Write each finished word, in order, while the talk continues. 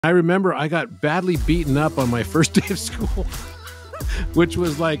I remember I got badly beaten up on my first day of school, which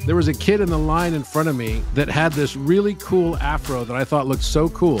was like, there was a kid in the line in front of me that had this really cool afro that I thought looked so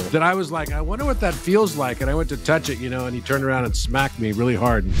cool that I was like, I wonder what that feels like. And I went to touch it, and he turned around and smacked me really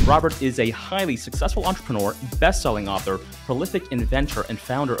hard. Robert is a highly successful entrepreneur, best-selling author, prolific inventor, and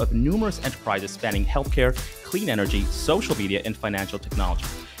founder of numerous enterprises spanning healthcare, clean energy, social media, and financial technology.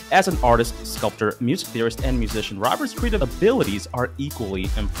 As an artist, sculptor, music theorist, and musician, Robert's creative abilities are equally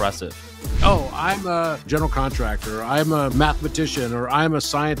impressive. Oh, I'm a general contractor, I'm a mathematician, or I'm a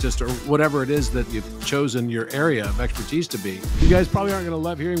scientist, or whatever it is that you've chosen your area of expertise to be. You guys probably aren't going to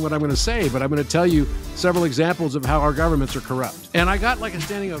love hearing what I'm going to say, but I'm going to tell you several examples of how our governments are corrupt. And I got like a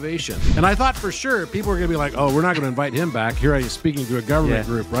standing ovation. And I thought for sure people were going to be like, oh, we're not going to invite him back. Here I am speaking to a government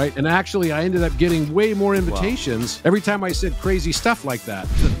group, right? And actually, I ended up getting way more invitations every time I said crazy stuff like that.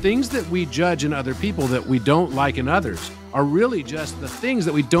 The things that we judge in other people that we don't like in others are really just the things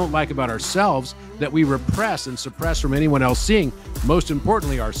that we don't like about ourselves that we repress and suppress from anyone else seeing, most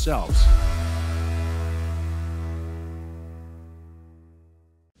importantly, ourselves.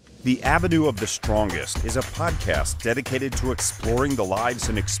 The Avenue of the Strongest is a podcast dedicated to exploring the lives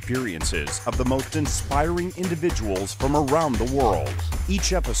and experiences of the most inspiring individuals from around the world.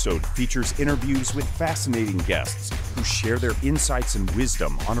 Each episode features interviews with fascinating guests who share their insights and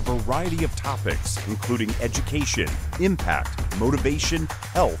wisdom on a variety of topics, including education, impact, motivation,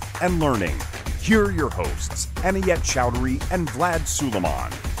 health, and learning. Here are your hosts, Anayet Chowdhury and Vlad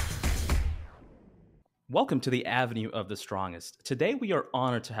Suleiman. Welcome to the Avenue of the Strongest. Today, we are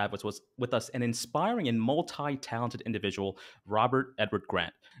honored to have with us an inspiring and multi-talented individual, Robert Edward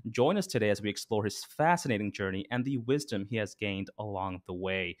Grant. Join us today as we explore his fascinating journey and the wisdom he has gained along the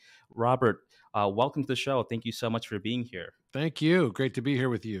way. Robert, welcome to the show. Thank you so much for being here. Thank you. Great to be here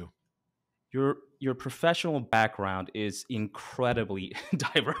with you. Your professional background is incredibly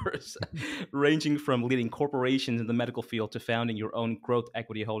diverse, ranging from leading corporations in the medical field to founding your own growth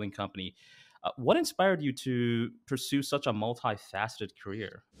equity holding company. What inspired you to pursue such a multifaceted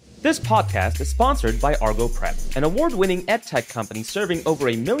career? This podcast is sponsored by Argo Prep, an award-winning edtech company serving over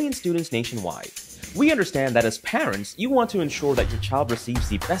 1 million students nationwide. We understand that as parents, you want to ensure that your child receives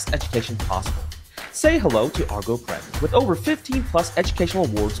the best education possible. Say hello to Argo Prep. With over 15 plus educational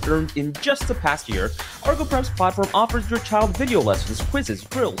awards earned in just the past year, Argo Prep's platform offers your child video lessons, quizzes,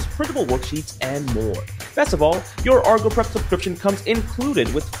 drills, printable worksheets, and more. Best of all, your Argo Prep subscription comes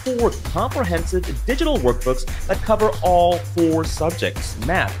included with 4 comprehensive digital workbooks that cover all 4 subjects: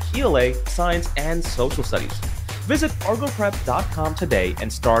 math, ELA, science, and social studies. Visit argoprep.com today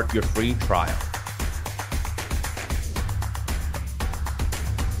and start your free trial.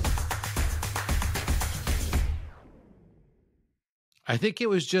 I think it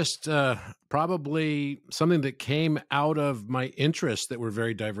was just probably something that came out of my interests that were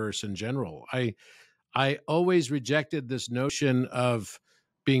very diverse in general. I always rejected this notion of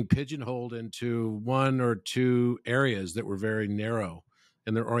being pigeonholed into 1 or 2 areas that were very narrow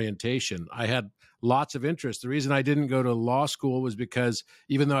in their orientation. I had lots of interests. The reason I didn't go to law school was because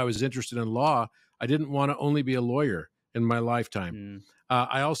even though I was interested in law, I didn't want to only be a lawyer in my lifetime.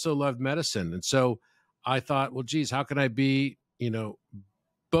 I also loved medicine. And so I thought, well, geez, how can I be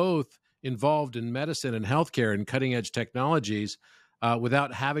both involved in medicine and healthcare and cutting edge technologies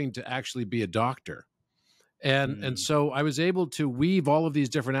without having to actually be a doctor. And so I was able to weave all of these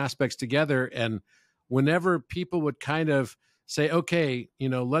different aspects together. And whenever people would kind of say, okay,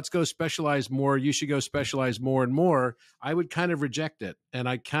 let's go specialize more, you should go specialize more and more, I would kind of reject it. And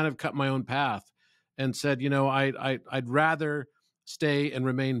I kind of cut my own path and said, I'd rather stay and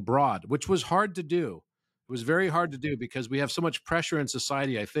remain broad, which was hard to do. It was very hard to do because we have so much pressure in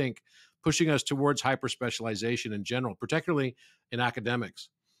society, I think, pushing us towards hyper-specialization in general, particularly in academics.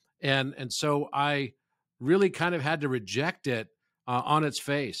 And so I really kind of had to reject it on its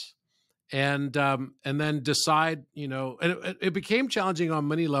face and then decide, and it became challenging on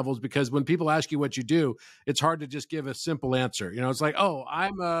many levels because when people ask you what you do, it's hard to just give a simple answer. It's like, oh,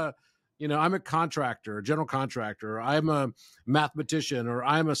 I'm a contractor, a general contractor, or I'm a mathematician, or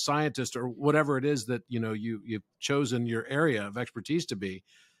I'm a scientist, or whatever it is that, you've chosen your area of expertise to be.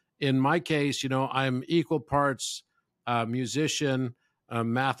 In my case, I'm equal parts musician,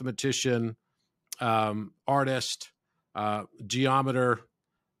 mathematician, artist, geometer,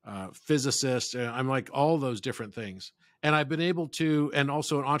 physicist. I'm like all those different things. And I've been able to, and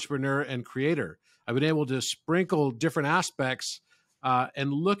also an entrepreneur and creator, I've been able to sprinkle different aspects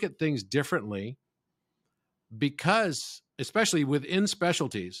and look at things differently because, especially within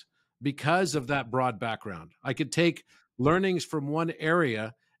specialties, because of that broad background. I could take learnings from one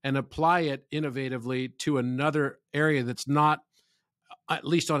area and apply it innovatively to another area that's not at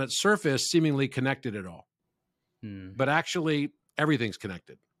least on its surface, seemingly connected at all. But actually, everything's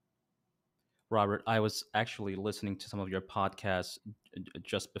connected. Robert, I was actually listening to some of your podcasts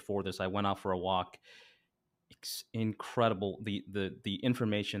just before this. I went out for a walk. It's incredible, the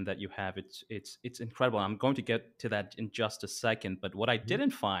information that you have. It's incredible. I'm going to get to that in just a second. But what I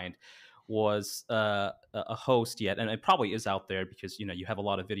didn't find was a host yet, and it probably is out there because you have a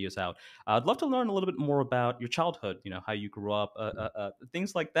lot of videos out. I'd love to learn a little bit more about your childhood, how you grew up,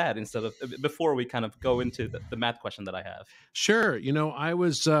 things like that, instead of before we kind of go into the math question that I have. Sure. I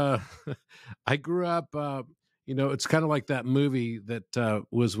was I grew up it's kind of like that movie that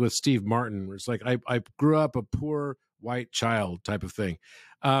was with Steve Martin, where it's like I grew up a poor white child type of thing.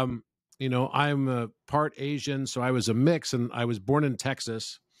 I'm a part Asian, so I was a mix, and I was born in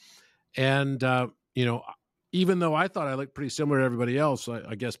Texas. And, even though I thought I looked pretty similar to everybody else,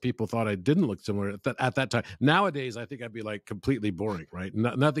 I guess people thought I didn't look similar at that time. Nowadays, I think I'd be like completely boring, right?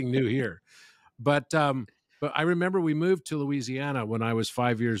 Nothing new here. But I remember we moved to Louisiana when I was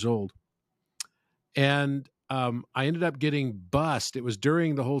 5 years old. And I ended up getting bused. It was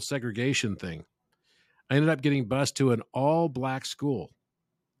during the whole segregation thing. I ended up getting bused to an all-black school.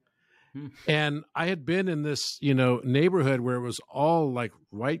 And I had been in this, neighborhood where it was all like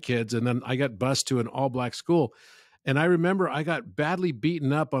white kids. And then I got bused to an all black school. And I remember I got badly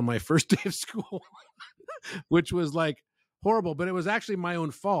beaten up on my first day of school, which was like horrible. But it was actually my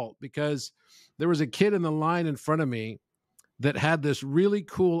own fault because there was a kid in the line in front of me that had this really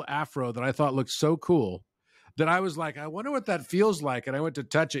cool afro that I thought looked so cool that I was like, I wonder what that feels like. And I went to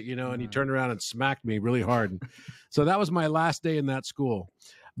touch it, and he turned around and smacked me really hard. So that was my last day in that school.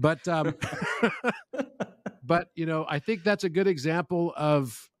 But, I think that's a good example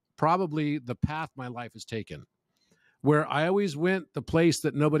of probably the path my life has taken, where I always went the place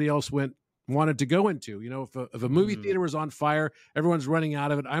that nobody else wanted to go into. If a movie theater was on fire, everyone's running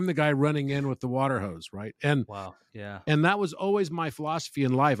out of it. I'm the guy running in with the water hose, right? And wow, yeah. And that was always my philosophy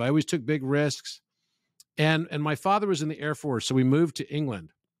in life. I always took big risks. And my father was in the Air Force, so we moved to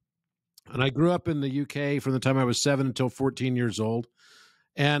England. And I grew up in the UK from the time I was 7 until 14 years old.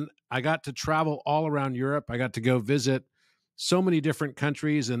 And I got to travel all around Europe. I got to go visit so many different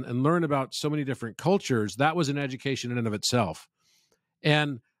countries and learn about so many different cultures. That was an education in and of itself.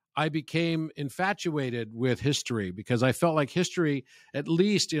 And I became infatuated with history because I felt like history, at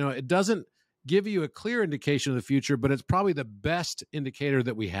least, it doesn't give you a clear indication of the future, but it's probably the best indicator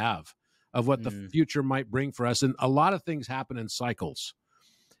that we have of what the future might bring for us. And a lot of things happen in cycles.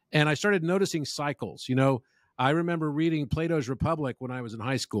 And I started noticing cycles. I remember reading Plato's Republic when I was in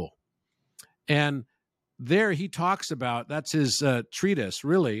high school. And there he talks about, that's his treatise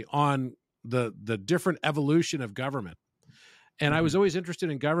really on the different evolution of government. And I was always interested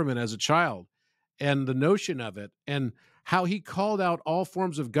in government as a child and the notion of it and how he called out all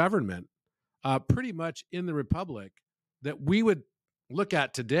forms of government pretty much in the Republic that we would look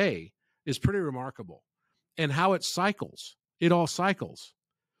at today is pretty remarkable. And how it cycles. It all cycles.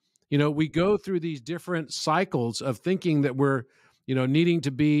 We go through these different cycles of thinking that we're, needing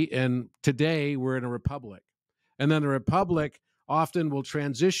to be, and today we're in a republic. And then the republic often will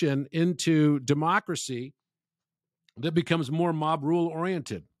transition into democracy that becomes more mob rule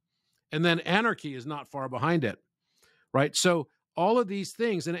oriented. And then anarchy is not far behind it, right? So all of these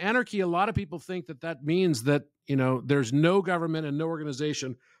things, and anarchy, a lot of people think that means that, there's no government and no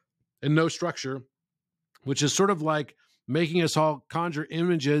organization and no structure, which is sort of like making us all conjure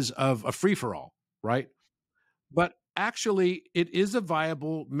images of a free-for-all, right? But actually, it is a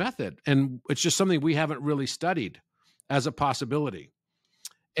viable method, and it's just something we haven't really studied as a possibility.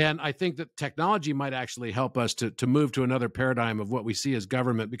 And I think that technology might actually help us to move to another paradigm of what we see as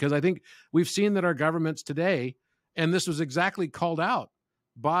government, because I think we've seen that our governments today, and this was exactly called out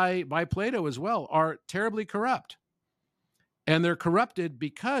by Plato as well, are terribly corrupt. And they're corrupted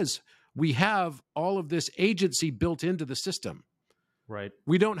because we have all of this agency built into the system. Right.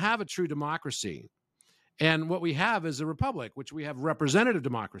 We don't have a true democracy. And what we have is a republic, which we have representative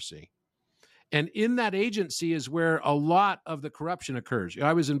democracy. And in that agency is where a lot of the corruption occurs.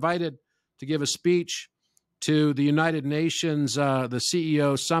 I was invited to give a speech to the United Nations, the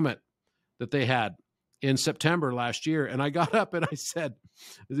CEO summit that they had in September last year. And I got up and I said,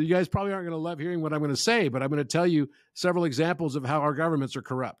 you guys probably aren't going to love hearing what I'm going to say, but I'm going to tell you several examples of how our governments are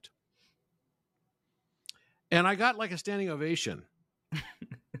corrupt. And I got like a standing ovation.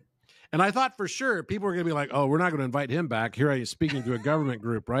 And I thought for sure people were going to be like, oh, we're not going to invite him back. Here I am speaking to a government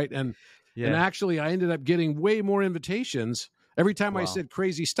group, right? And actually I ended up getting way more invitations every time I said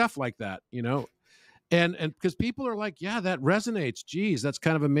crazy stuff like that, And because people are like, yeah, that resonates. Geez, that's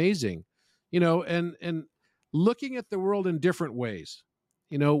kind of amazing. And looking at the world in different ways.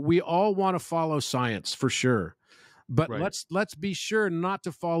 You know, we all want to follow science for sure, but Right. let's be sure not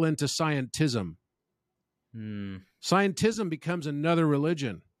to fall into scientism. Mm. Scientism becomes another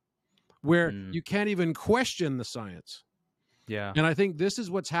religion where Mm. you can't even question the science. Yeah. And I think this is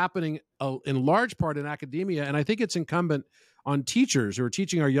what's happening in large part in academia. And I think it's incumbent on teachers who are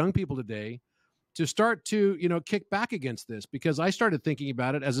teaching our young people today to start to, you know, kick back against this, because I started thinking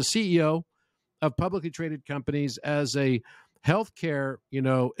about it as a CEO of publicly traded companies, as a healthcare, you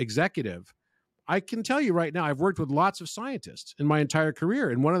know, executive. I can tell you right now, I've worked with lots of scientists in my entire career.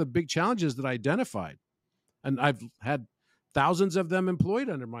 And one of the big challenges that I identified, and I've had thousands of them employed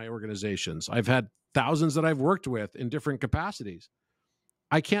under my organizations. I've had thousands that I've worked with in different capacities.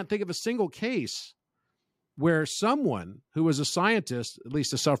 I can't think of a single case where someone who was a scientist, at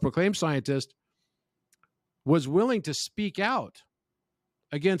least a self-proclaimed scientist, was willing to speak out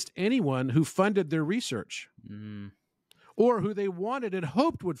against anyone who funded their research or who they wanted and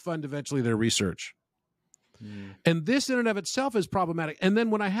hoped would fund eventually their research. And this in and of itself is problematic. And then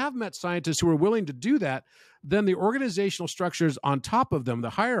when I have met scientists who are willing to do that, then the organizational structures on top of them,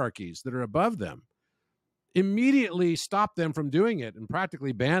 the hierarchies that are above them, immediately stop them from doing it and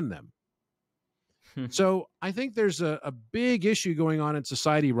practically ban them. So I think there's a big issue going on in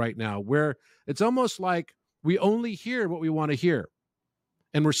society right now where it's almost like we only hear what we want to hear.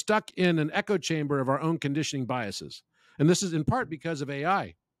 And we're stuck in an echo chamber of our own conditioning biases. And this is in part because of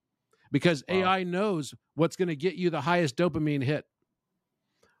AI. Because AI knows what's going to get you the highest dopamine hit.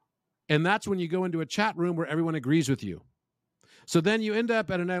 And that's when you go into a chat room where everyone agrees with you. So then you end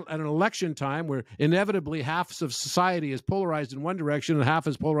up at an election time where inevitably half of society is polarized in one direction and half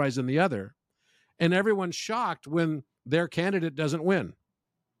is polarized in the other. And everyone's shocked when their candidate doesn't win.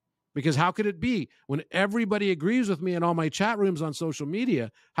 Because how could it be when everybody agrees with me in all my chat rooms on social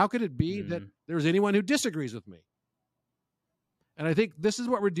media? How could it be that there's anyone who disagrees with me? And I think this is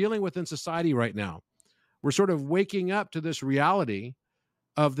what we're dealing with in society right now. We're sort of waking up to this reality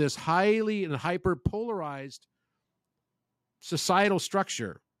of this highly and hyper polarized societal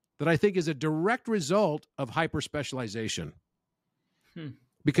structure that I think is a direct result of hyper-specialization.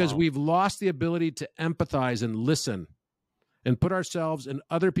 Because we've lost the ability to empathize and listen and put ourselves in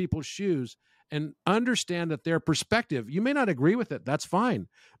other people's shoes and understand that their perspective, you may not agree with it, that's fine,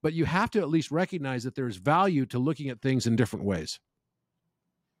 but you have to at least recognize that there's value to looking at things in different ways.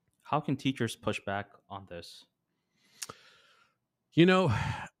 How can teachers push back on this? You know,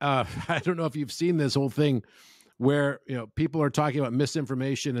 I don't know if you've seen this whole thing where, you know, people are talking about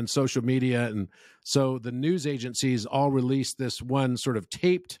misinformation and social media. And so the news agencies all released this one sort of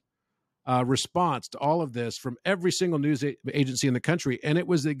taped response to all of this from every single news agency in the country. And it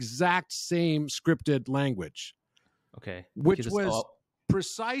was the exact same scripted language. Okay. Which was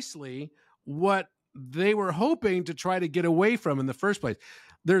precisely what they were hoping to try to get away from in the first place.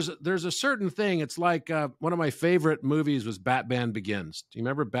 There's a certain thing. It's like one of my favorite movies was Batman Begins. Do you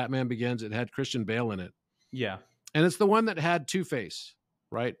remember Batman Begins? It had Christian Bale in it. Yeah. And it's the one that had Two-Face,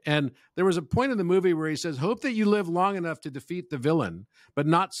 right? And there was a point in the movie where he says, hope that you live long enough to defeat the villain, but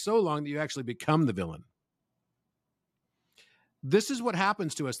not so long that you actually become the villain. This is what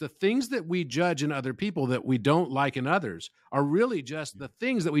happens to us. The things that we judge in other people that we don't like in others are really just the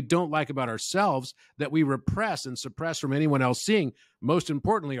things that we don't like about ourselves that we repress and suppress from anyone else seeing, most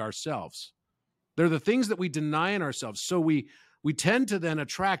importantly, ourselves. They're the things that we deny in ourselves. So we tend to then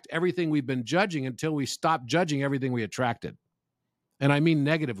attract everything we've been judging until we stop judging everything we attracted. And I mean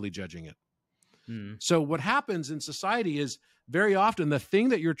negatively judging it. So what happens in society is very often the thing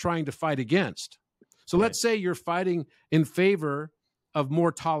that you're trying to fight against. So let's say you're fighting in favor of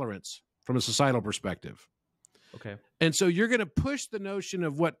more tolerance from a societal perspective. Okay. And so you're going to push the notion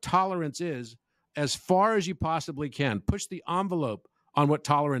of what tolerance is as far as you possibly can. Push the envelope on what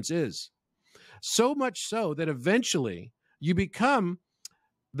tolerance is. So much so that eventually you become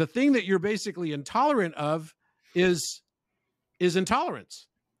the thing that you're basically intolerant of is intolerance.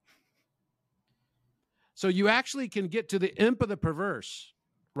 So you actually can get to the imp of the perverse,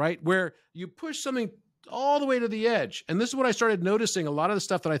 right? Where you push something all the way to the edge. And this is what I started noticing a lot of the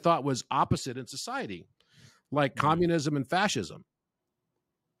stuff that I thought was opposite in society, like communism and fascism,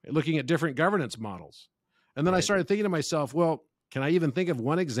 looking at different governance models. And then I started thinking to myself, well, can I even think of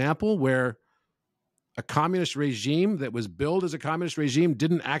one example where a communist regime that was billed as a communist regime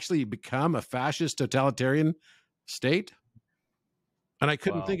didn't actually become a fascist totalitarian state? And I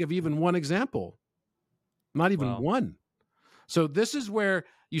couldn't think of even one example, not even one. So this is where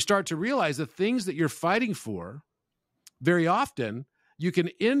you start to realize the things that you're fighting for, very often, you can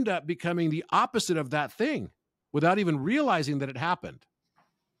end up becoming the opposite of that thing without even realizing that it happened.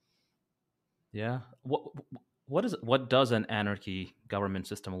 Yeah. What does an anarchy government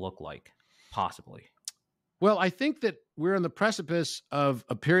system look like, possibly? Well, I think that we're on the precipice of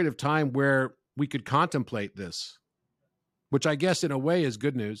a period of time where we could contemplate this, which I guess in a way is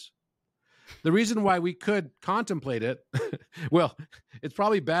good news. The reason why we could contemplate it, well, it's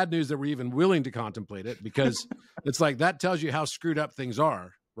probably bad news that we're even willing to contemplate it, because it's like that tells you how screwed up things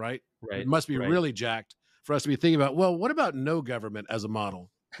are, right? Right. It must be right. really jacked for us to be thinking about, well, what about no government as a model?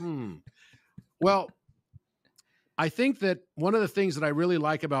 Well, I think that one of the things that I really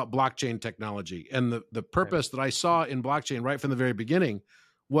like about blockchain technology and the purpose that I saw in blockchain right from the very beginning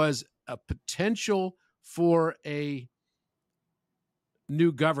was a potential for a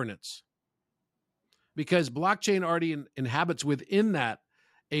new governance. Because blockchain already inhabits within that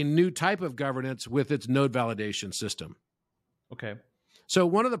a new type of governance with its node validation system. Okay. So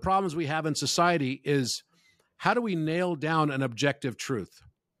one of the problems we have in society is, how do we nail down an objective truth?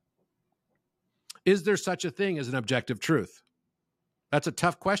 Is there such a thing as an objective truth? That's a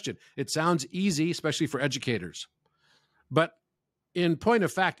tough question. It sounds easy, especially for educators. But in point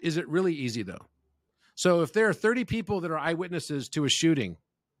of fact, is it really easy though? So if there are 30 people that are eyewitnesses to a shooting,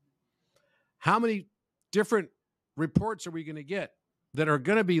 how many different reports are we going to get that are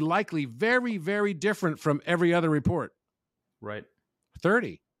going to be likely very, very different from every other report? Right.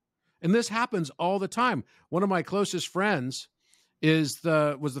 30. And this happens all the time. One of my closest friends was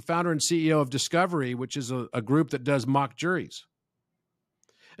the founder and CEO of Discovery, which is a group that does mock juries.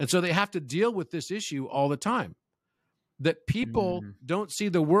 And so they have to deal with this issue all the time, that people don't see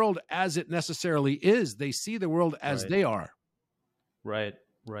the world as it necessarily is. They see the world as they are. Right,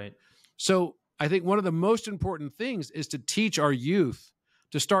 right. So I think one of the most important things is to teach our youth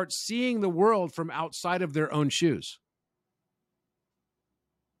to start seeing the world from outside of their own shoes.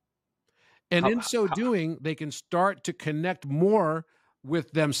 And in so doing, they can start to connect more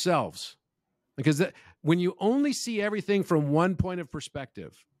with themselves. Because when you only see everything from one point of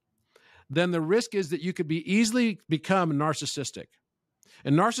perspective, then the risk is that you could be easily become narcissistic.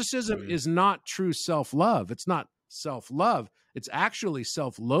 And narcissism is not true self-love. It's not self-love. It's actually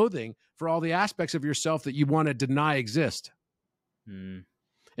self-loathing for all the aspects of yourself that you want to deny exist. And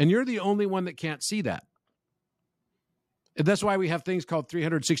you're the only one that can't see that. And that's why we have things called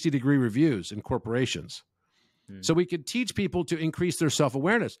 360-degree reviews in corporations. So we could teach people to increase their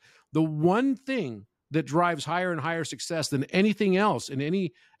self-awareness. The one thing that drives higher and higher success than anything else in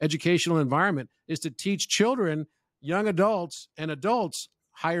any educational environment is to teach children, young adults, and adults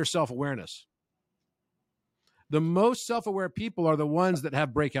higher self-awareness. The most self-aware people are the ones that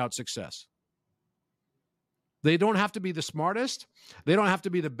have breakout success. They don't have to be the smartest. They don't have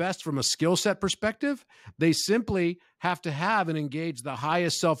to be the best from a skill set perspective. They simply have to have and engage the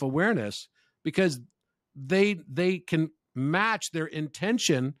highest self-awareness, because they can match their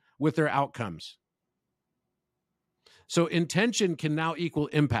intention with their outcomes. So intention can now equal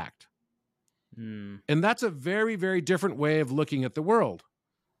impact. And that's a very, very different way of looking at the world,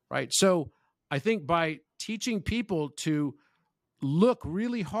 right? So I think by teaching people to look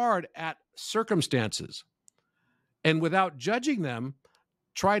really hard at circumstances, and without judging them,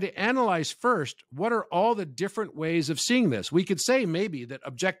 try to analyze first, what are all the different ways of seeing this? We could say maybe that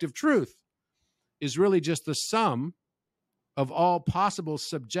objective truth is really just the sum of all possible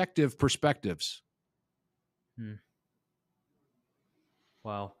subjective perspectives.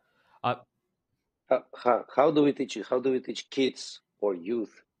 Wow. How do we teach kids or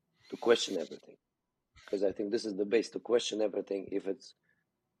youth to question everything? Because I think this is the base, to question everything if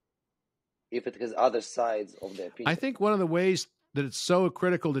it has other sides of the opinion. I think one of the ways that it's so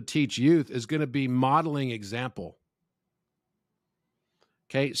critical to teach youth is going to be modeling example.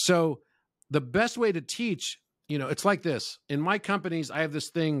 Okay, so the best way to teach, it's like this. In my companies, I have this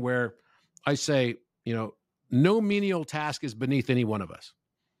thing where I say, no menial task is beneath any one of us.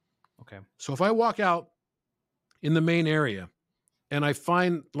 Okay. So if I walk out in the main area and I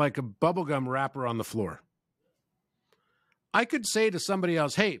find like a bubblegum wrapper on the floor, I could say to somebody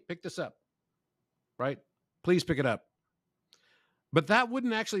else, hey, pick this up. Right? Please pick it up. But that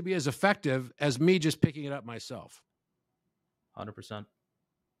wouldn't actually be as effective as me just picking it up myself. 100%.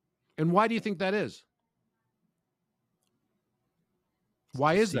 And why do you think that is?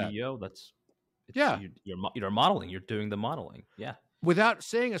 Why is that? CEO, yeah. You're modeling. You're doing the modeling. Yeah. Without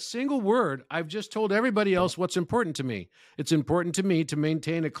saying a single word, I've just told everybody else what's important to me. It's important to me to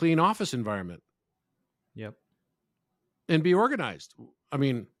maintain a clean office environment. Yep. And be organized.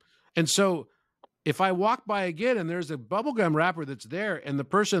 And so if I walk by again and there's a bubblegum wrapper that's there and the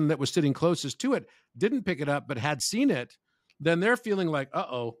person that was sitting closest to it didn't pick it up but had seen it, then they're feeling like,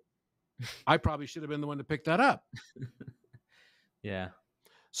 uh-oh, I probably should have been the one to pick that up. Yeah.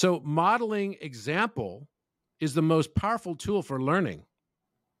 So modeling example is the most powerful tool for learning.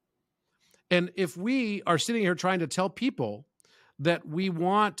 And if we are sitting here trying to tell people that we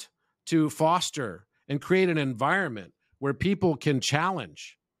want to foster and create an environment where people can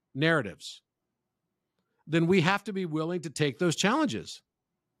challenge narratives, then we have to be willing to take those challenges.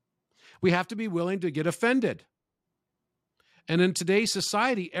 We have to be willing to get offended. And in today's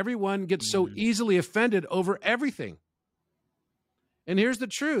society, everyone gets so easily offended over everything. And here's the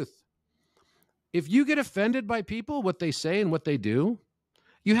truth. If you get offended by people, what they say and what they do,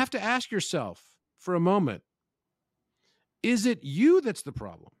 you have to ask yourself for a moment, is it you that's the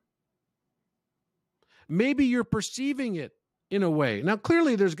problem? Maybe you're perceiving it in a way. Now,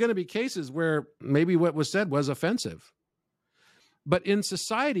 clearly, there's going to be cases where maybe what was said was offensive. But in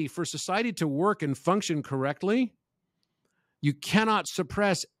society, for society to work and function correctly, you cannot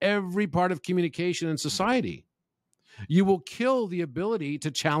suppress every part of communication in society. You will kill the ability to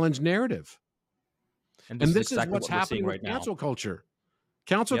challenge narrative. And this is what's happening with cancel culture.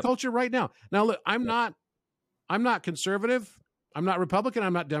 Cancel culture right now. Now, look, I'm not conservative. I'm not Republican.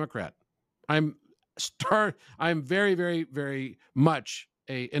 I'm not Democrat. I'm very, very, very much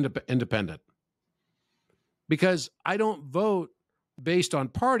a independent, because I don't vote based on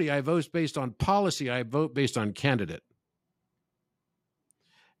party. I vote based on policy. I vote based on candidate.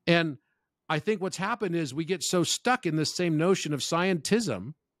 And I think what's happened is we get so stuck in this same notion of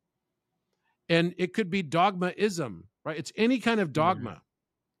scientism, and it could be dogmaism, right? It's any kind of dogma,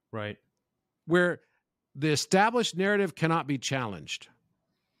 right, where the established narrative cannot be challenged.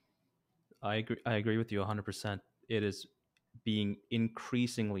 I agree with you 100%. It is being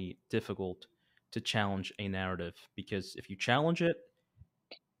increasingly difficult to challenge a narrative, because if you challenge it,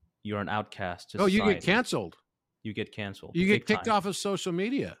 you're an outcast to society. You get canceled. You get canceled. You get kicked off of social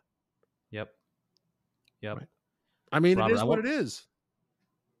media. Yep. Right. I mean, Robert, it is what it is.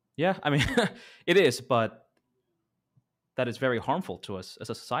 Yeah, I mean, it is, but that is very harmful to us as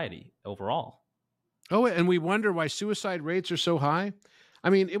a society overall. Oh, and we wonder why suicide rates are so high.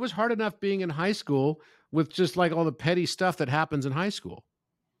 I mean, it was hard enough being in high school with just like all the petty stuff that happens in high school.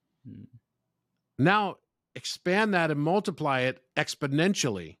 Now, expand that and multiply it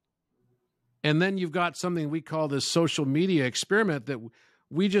exponentially. And then you've got something we call this social media experiment that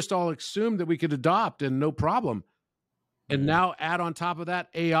we just all assumed that we could adopt and no problem. And now add on top of that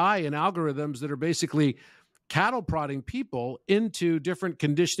AI and algorithms that are basically cattle prodding people into different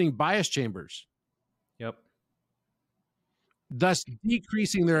conditioning bias chambers. Yep. Thus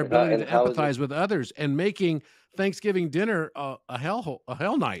decreasing their ability to empathize with others and making Thanksgiving dinner a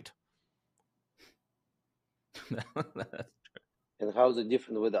hell night. And how is it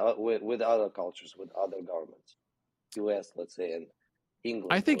different with other cultures, with other governments, U.S., let's say, and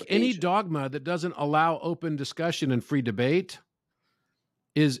England? I think any dogma that doesn't allow open discussion and free debate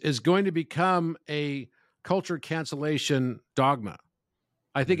is going to become a culture cancellation dogma.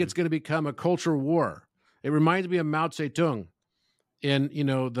 I think it's going to become a culture war. It reminds me of Mao Zedong in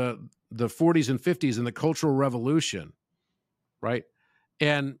the 40s and 50s in the Cultural Revolution, right?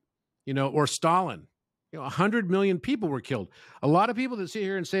 And or Stalin. 100 million people were killed. A lot of people that sit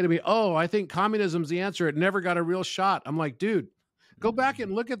here and say to me, "Oh, I think communism's the answer. It never got a real shot." I'm like, dude, go back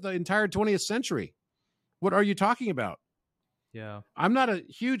and look at the entire 20th century. What are you talking about? Yeah. I'm not a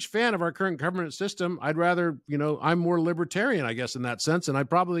huge fan of our current government system. I'd rather, I'm more libertarian, I guess, in that sense. And I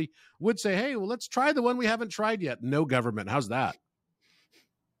probably would say, hey, well, let's try the one we haven't tried yet. No government. How's that?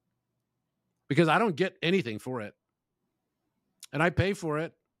 Because I don't get anything for it. And I pay for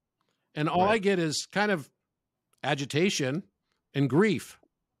it. And all I get is kind of agitation and grief.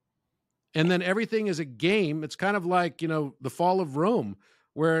 And then everything is a game. It's kind of like, the fall of Rome,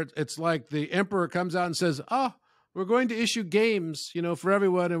 where it's like the emperor comes out and says, "Oh, we're going to issue games, for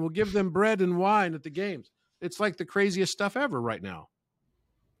everyone, and we'll give them bread and wine at the games." It's like the craziest stuff ever right now.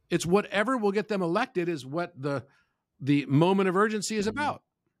 It's whatever will get them elected is what the moment of urgency is about.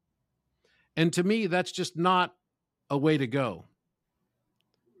 And to me, that's just not a way to go.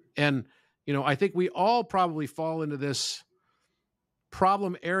 And, I think we all probably fall into this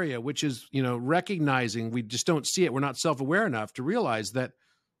problem area, which is, recognizing we just don't see it. We're not self-aware enough to realize that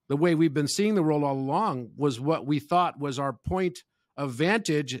the way we've been seeing the world all along was what we thought was our point of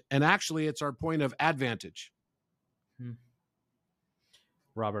vantage, and actually it's our point of advantage.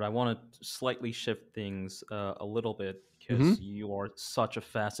 Robert, I want to slightly shift things a little bit, because you are such a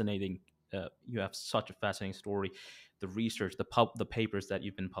fascinating, you have such a fascinating story, the research, the papers that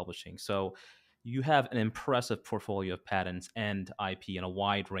you've been publishing. So you have an impressive portfolio of patents and IP in a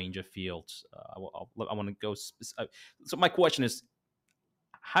wide range of fields. I want to go. So my question is,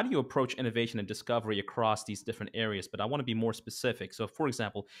 how do you approach innovation and discovery across these different areas? But I want to be more specific. So, for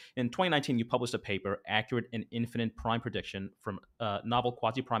example, in 2019, you published a paper, Accurate and Infinite Prime Prediction from Novel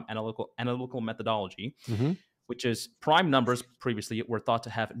Quasi-Prime Analytical Methodology, which is prime numbers previously were thought to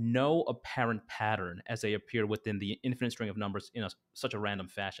have no apparent pattern as they appear within the infinite string of numbers in such a random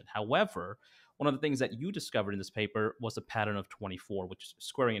fashion. However, one of the things that you discovered in this paper was a pattern of 24, which is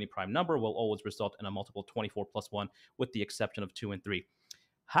squaring any prime number will always result in a multiple 24 plus 1, with the exception of 2 and 3.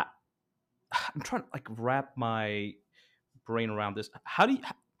 I'm trying to wrap my brain around this. How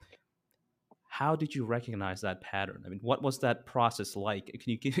did you recognize that pattern? I mean, what was that process like?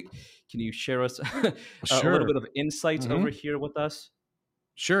 Can you share us a little bit of insights over here with us?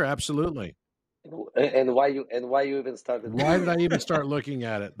 Sure, absolutely. And why you even started? Why did I even start looking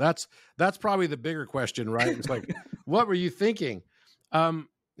at it? That's probably the bigger question, right? It's like, what were you thinking?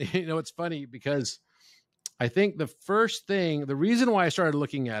 It's funny because I think the reason why I started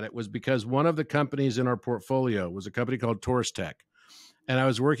looking at it was because one of the companies in our portfolio was a company called Taurus Tech. And I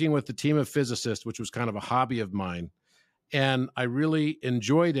was working with a team of physicists, which was kind of a hobby of mine. And I really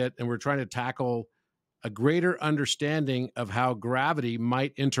enjoyed it. And we're trying to tackle a greater understanding of how gravity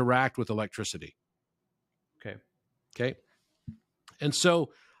might interact with electricity. Okay. And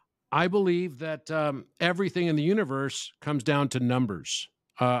so I believe that everything in the universe comes down to numbers.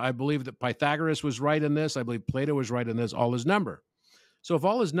 I believe that Pythagoras was right in this. I believe Plato was right in this. All is number. So if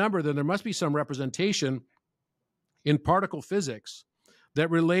all is number, then there must be some representation in particle physics that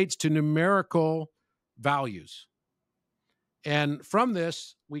relates to numerical values. And from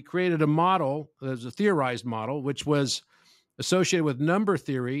this, we created a model, there's a theorized model, which was associated with number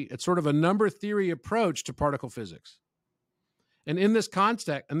theory. It's sort of a number theory approach to particle physics. And in this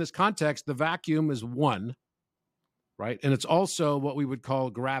context, the vacuum is 1, right? And it's also what we would call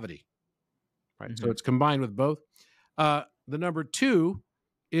gravity, right? So it's combined with both. The number 2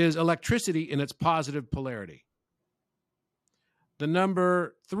 is electricity in its positive polarity. The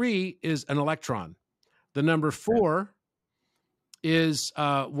number 3 is an electron. The number 4 is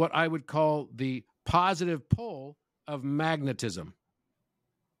what I would call the positive pole of magnetism.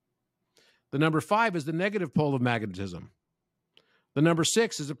 The number 5 is the negative pole of magnetism. The number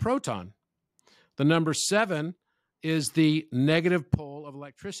 6 is a proton. The number 7 is the negative pole of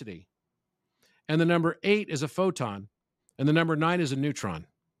electricity. And the number 8 is a photon. And the number 9 is a neutron.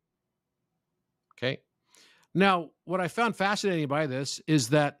 Okay. Now, what I found fascinating by this is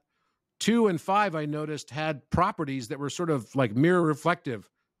that 2 and 5, I noticed, had properties that were sort of like mirror reflective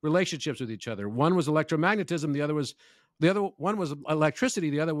relationships with each other. One was electromagnetism, the other one was electricity,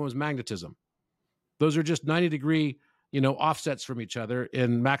 the other one was magnetism. Those are just 90-degree, offsets from each other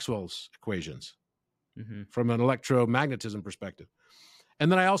in Maxwell's equations from an electromagnetism perspective.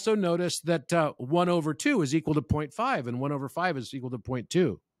 And then I also noticed that 1 over 2 is equal to 0.5 and 1 over 5 is equal to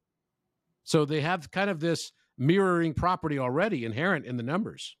 0.2. So they have kind of this mirroring property already inherent in the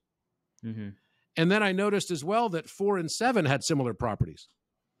numbers. And then I noticed as well that 4 and 7 had similar properties.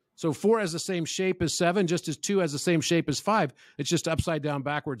 So 4 has the same shape as 7, just as 2 has the same shape as 5. It's just upside down,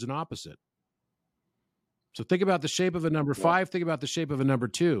 backwards, and opposite. So think about the shape of a number 5. Think about the shape of a number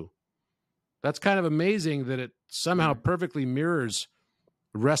 2. That's kind of amazing that it somehow perfectly mirrors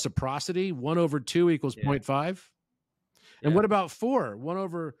reciprocity. 1 over 2 equals 0.5. And what about 4? 1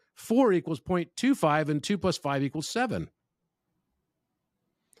 over 4 equals 0.25, and 2 plus 5 equals 7.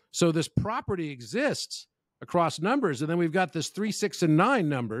 So this property exists across numbers. And then we've got this 3, 6, and 9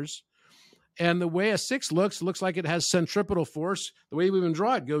 numbers. And the way a 6 looks like it has centripetal force. The way we even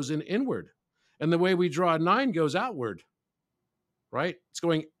draw it goes inward. And the way we draw a 9 goes outward, right? It's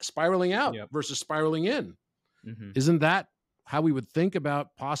going spiraling out versus spiraling in. Isn't that how we would think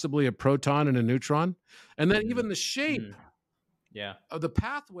about possibly a proton and a neutron? And then even the shape of the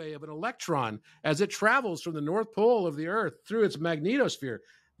pathway of an electron as it travels from the North Pole of the Earth through its magnetosphere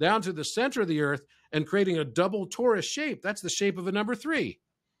down to the center of the Earth and creating a double torus shape. That's the shape of a number 3.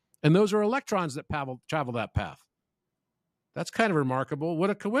 And those are electrons that travel that path. That's kind of remarkable. What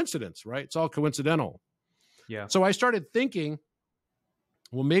a coincidence, right? It's all coincidental. Yeah. So I started thinking,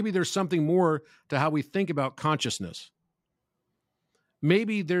 well, maybe there's something more to how we think about consciousness.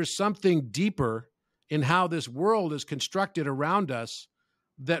 Maybe there's something deeper in how this world is constructed around us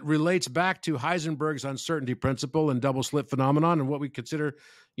that relates back to Heisenberg's uncertainty principle and double slit phenomenon and what we consider,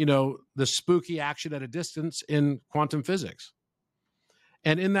 the spooky action at a distance in quantum physics.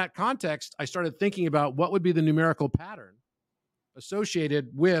 And in that context, I started thinking about what would be the numerical pattern associated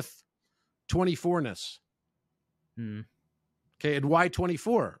with 24-ness. Okay, and why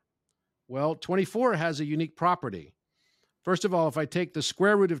 24? Well, 24 has a unique property. First of all, if I take the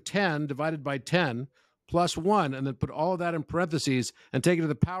square root of 10 divided by 10, plus 1, and then put all of that in parentheses and take it to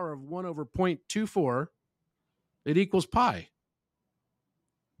the power of 1 over 0.24, it equals pi.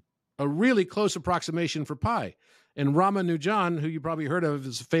 A really close approximation for pi. And Ramanujan, who you probably heard of,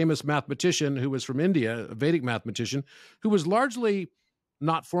 is a famous mathematician who was from India, a Vedic mathematician, who was largely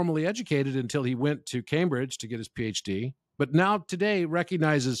not formally educated until he went to Cambridge to get his PhD, but now today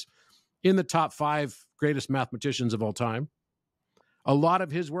recognizes in the top 5 greatest mathematicians of all time. A lot of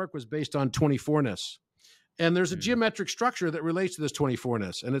his work was based on 24ness. And there's a geometric structure that relates to this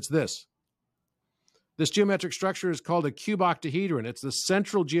 24ness, and it's this. This geometric structure is called a cuboctahedron. It's the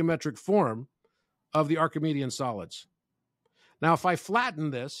central geometric form of the Archimedean solids. Now, if I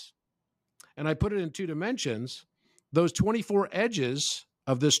flatten this and I put it in 2 dimensions, those 24 edges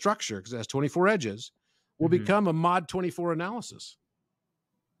of this structure, because it has 24 edges, will become a mod 24 analysis.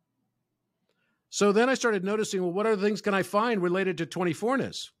 So then I started noticing, well, what other things can I find related to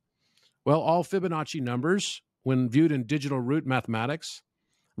 24ness? Well, all Fibonacci numbers, when viewed in digital root mathematics,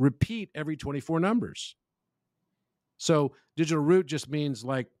 repeat every 24 numbers. So digital root just means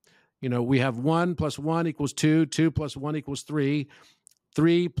like, you know, we have 1 plus 1 equals 2, 2 plus 1 equals 3,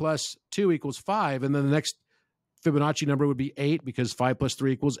 3 plus 2 equals 5, and then the next Fibonacci number would be 8 because 5 plus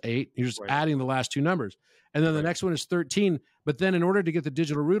 3 equals 8. You're just adding the last 2 numbers. And then the next one is 13. But then in order to get the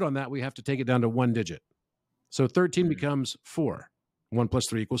digital root on that, we have to take it down to 1 digit. So 13 becomes 4. 1 plus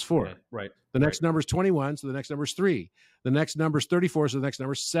 3 equals 4. Right. The next number is 21, so the next number is 3. The next number is 34, so the next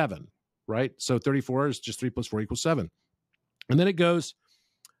number is 7. Right? So 34 is just 3 plus 4 equals 7. And then it goes,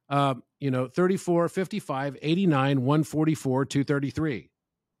 34, 55, 89, 144, 233.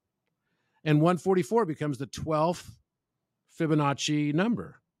 And 144 becomes the 12th Fibonacci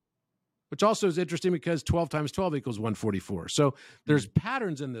number, which also is interesting because 12 times 12 equals 144. So there's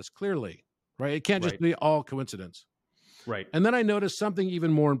patterns in this clearly, right? It can't just be all coincidence. Right. And then I noticed something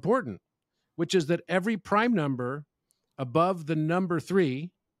even more important, which is that every prime number above the number 3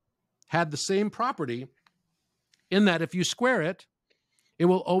 had the same property in that if you square it, it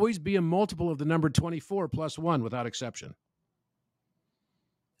will always be a multiple of the number 24 plus 1 without exception.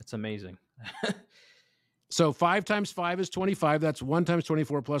 That's amazing. So 5 times 5 is 25. That's 1 times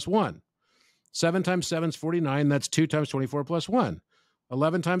 24 plus 1. 7 times 7 is 49. That's 2 times 24 plus 1.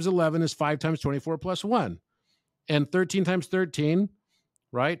 11 times 11 is 5 times 24 plus 1. And 13 times 13,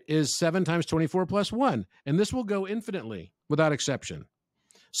 right, is 7 times 24 plus 1. And this will go infinitely without exception.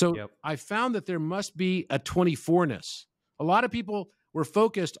 So I found that there must be a 24ness. A lot of people were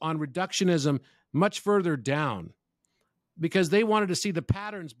focused on reductionism much further down because they wanted to see the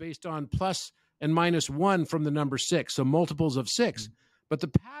patterns based on plus and minus 1 from the number 6, so multiples of 6. But the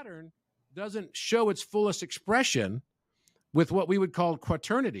pattern doesn't show its fullest expression with what we would call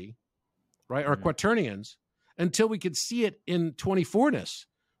quaternity, right, or quaternions, until we could see it in 24ness,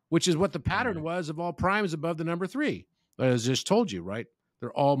 which is what the pattern was of all primes above the number 3. As I just told you, right?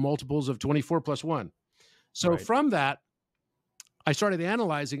 They're all multiples of 24 plus 1. So from that, I started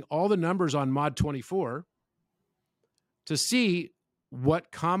analyzing all the numbers on mod 24 to see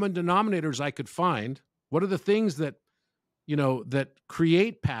what common denominators I could find. What are the things that, that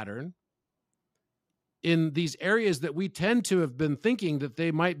create pattern in these areas that we tend to have been thinking that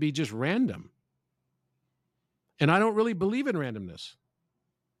they might be just random. And I don't really believe in randomness.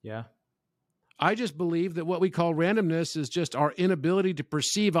 Yeah. I just believe that what we call randomness is just our inability to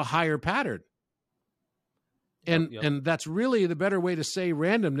perceive a higher pattern. And that's really the better way to say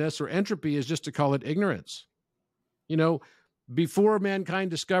randomness or entropy is just to call it ignorance. Before mankind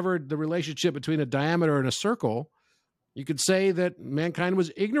discovered the relationship between a diameter and a circle, you could say that mankind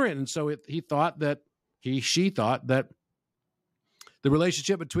was ignorant. And so she thought that the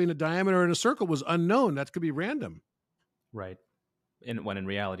relationship between a diameter and a circle was unknown. That could be random. Right. When in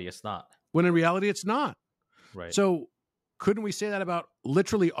reality, it's not. When in reality, it's not. Right. So couldn't we say that about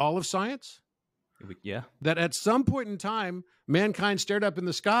literally all of science? Yeah. That at some point in time, mankind stared up in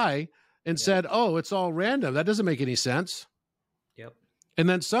the sky and said, oh, it's all random. That doesn't make any sense. Yep. And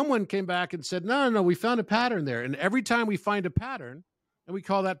then someone came back and said, no, we found a pattern there. And every time we find a pattern, and we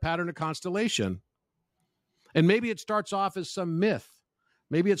call that pattern a constellation. And maybe it starts off as some myth.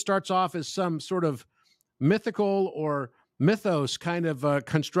 Maybe it starts off as some sort of mythical or mythos kind of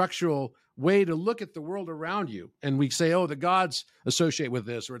constructual way to look at the world around you. And we say, oh, the gods associate with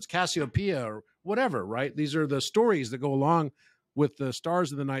this, or it's Cassiopeia or whatever, right? These are the stories that go along with the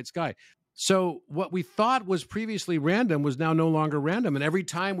stars in the night sky. So what we thought was previously random was now no longer random. And every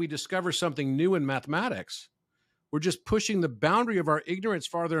time we discover something new in mathematics, we're just pushing the boundary of our ignorance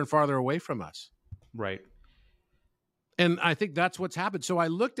farther and farther away from us. Right. And I think that's what's happened. So I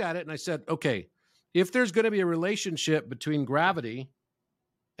looked at it and I said, okay, if there's going to be a relationship between gravity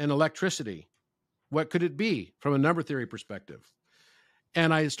and electricity, What could it be from a number theory perspective?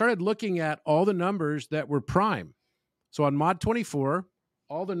 And I started looking at all the numbers that were prime. So on mod 24,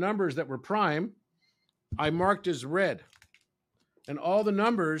 all the numbers that were prime, I marked as red. And all the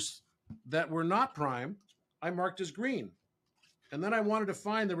numbers that were not prime, I marked as green. And then I wanted to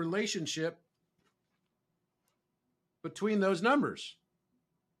find the relationship between those numbers.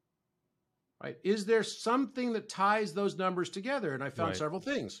 Right? Is there something that ties those numbers together? And I found several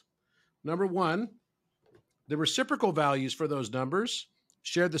things. Number one, the reciprocal values for those numbers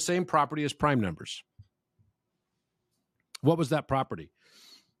shared the same property as prime numbers. What was that property?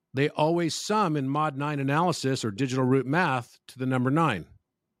 They always sum in mod 9 analysis or digital root math to the number 9.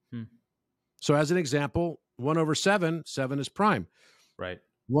 So as an example, 1 over 7, 7 is prime. Right.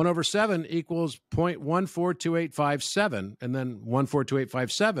 1 over 7 equals 0.142857, and then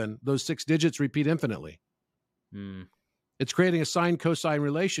 142857. Those 6 digits repeat infinitely. It's creating a sine-cosine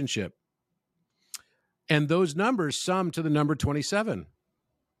relationship. And those numbers sum to the number 27.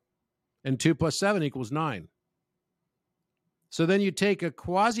 And 2 plus 7 equals 9. So then you take a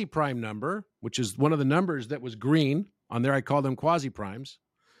quasi-prime number, which is one of the numbers that was green. On there I call them quasi-primes.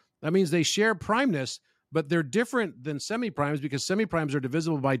 That means they share primeness, but they're different than semi-primes because semi-primes are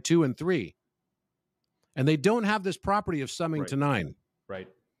divisible by 2 and 3. And they don't have this property of summing to 9. Right.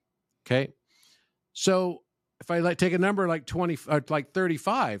 Okay. So if I take a number like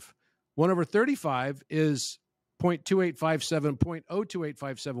 35, 1 over 35 is 0.2857,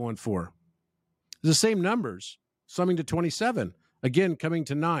 0.0285714. It's the same numbers, summing to 27, again, coming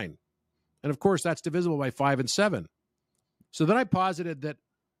to 9. And of course, that's divisible by 5 and 7. So then I posited that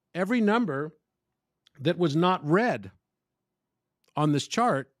every number that was not red on this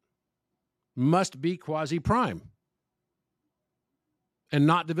chart must be quasi-prime and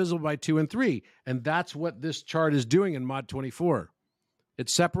not divisible by 2 and 3. And that's what this chart is doing in mod 24. It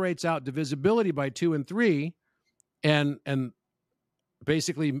separates out divisibility by 2 and 3 and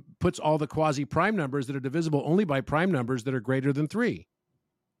basically puts all the quasi-prime numbers that are divisible only by prime numbers that are greater than 3.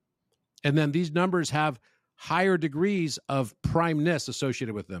 And then these numbers have higher degrees of primeness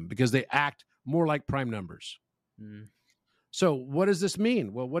associated with them because they act more like prime numbers. So what does this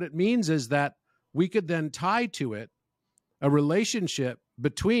mean? Well, what it means is that we could then tie to it a relationship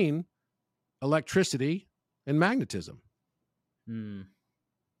between electricity and magnetism.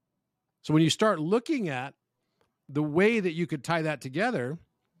 So when you start looking at the way that you could tie that together,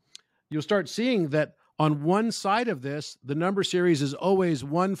 you'll start seeing that on one side of this, the number series is always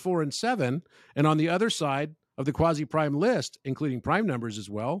 1, 4, and 7. And on the other side of the quasi-prime list, including prime numbers as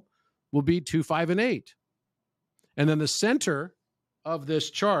well, will be 2, 5, and 8. And then the center of this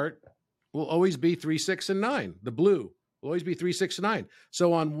chart will always be 3, 6, and 9. The blue will always be 3, 6, and 9.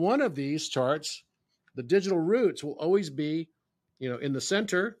 So on one of these charts, the digital roots will always be, in the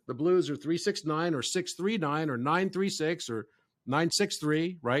center. The blues are 3, 6, 9 or 6, 3, 9 or 9, 3, 6 or 9, 6,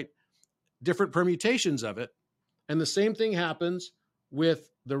 3, right? Different permutations of it. And the same thing happens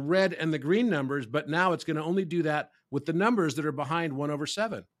with the red and the green numbers, but now it's going to only do that with the numbers that are behind 1 over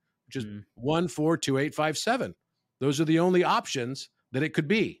 7, which is 1, 4, 2, 8, 5, 7. Those are the only options that it could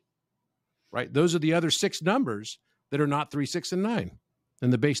be, right? Those are the other 6 numbers that are not 3, 6, and 9 in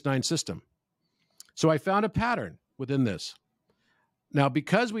the base 9 system. So I found a pattern within this. Now,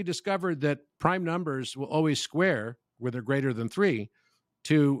 because we discovered that prime numbers will always square where they're greater than 3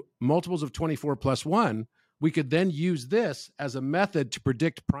 to multiples of 24 plus 1, we could then use this as a method to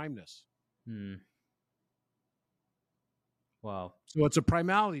predict primeness. Wow. So it's a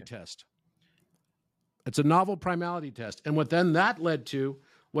primality test. It's a novel primality test. And what then that led to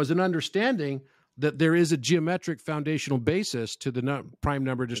was an understanding that there is a geometric foundational basis to the prime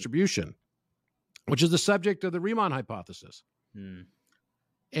number distribution, which is the subject of the Riemann hypothesis.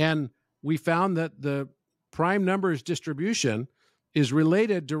 And we found that the prime numbers distribution is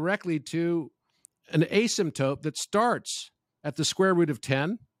related directly to an asymptote that starts at the square root of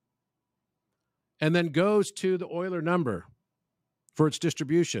 10 and then goes to the Euler number for its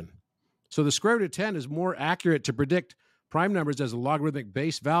distribution. So the square root of 10 is more accurate to predict prime numbers as a logarithmic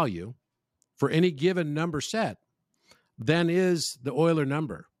base value for any given number set than is the Euler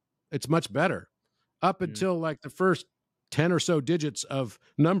number. It's much better up until like the first 10 or so digits of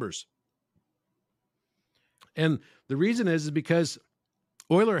numbers. And the reason is because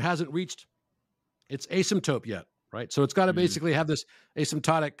Euler hasn't reached its asymptote yet, right? So it's got to basically have this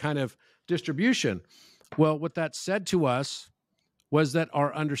asymptotic kind of distribution. Well, what that said to us was that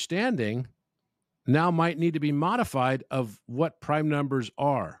our understanding now might need to be modified of what prime numbers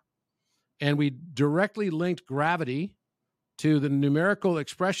are. And we directly linked gravity to the numerical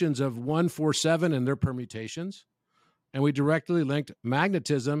expressions of 1, 4, 7 and their permutations. And we directly linked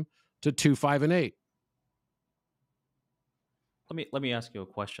magnetism to 2, 5, and 8. let me ask you a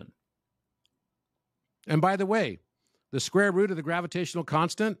question. And by the way, the square root of the gravitational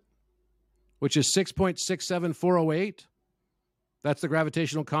constant, which is 6.67408, that's the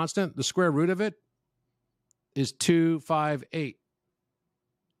gravitational constant. The square root of it is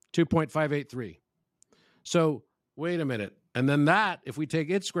 2.583. So wait a minute. And then that, if we take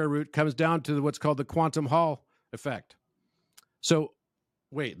its square root, comes down to what's called the quantum Hall effect. So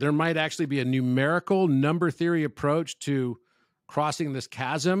wait, there might actually be a numerical number theory approach to crossing this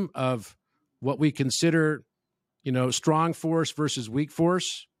chasm of what we consider, strong force versus weak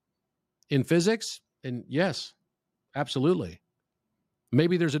force in physics. And yes, absolutely.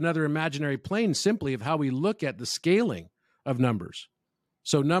 Maybe there's another imaginary plane simply of how we look at the scaling of numbers.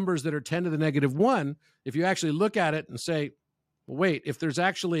 So numbers that are 10 to the negative 1, if you actually look at it and say, well, wait, if there's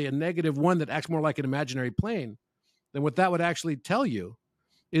actually a negative 1 that acts more like an imaginary plane, then what that would actually tell you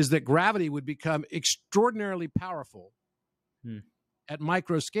is that gravity would become extraordinarily powerful at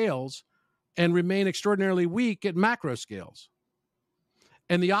micro scales and remain extraordinarily weak at macro scales.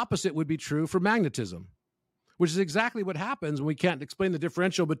 And the opposite would be true for magnetism, which is exactly what happens when we can't explain the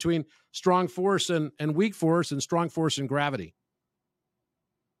differential between strong force and weak force and strong force and gravity.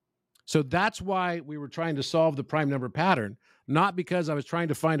 So that's why we were trying to solve the prime number pattern, not because I was trying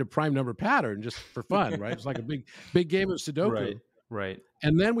to find a prime number pattern just for fun, right? It's like a big game of Sudoku. Right.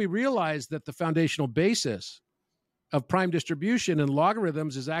 And then we realized that the foundational basis of prime distribution and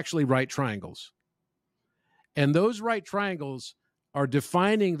logarithms is actually right triangles. And those right triangles are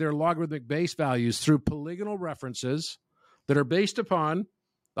defining their logarithmic base values through polygonal references that are based upon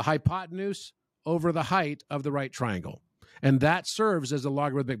the hypotenuse over the height of the right triangle. And that serves as a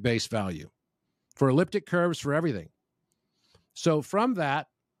logarithmic base value for elliptic curves, for everything. So from that,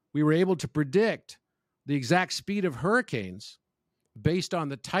 we were able to predict the exact speed of hurricanes based on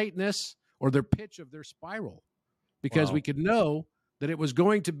the tightness or the pitch of their spiral, because we could know that it was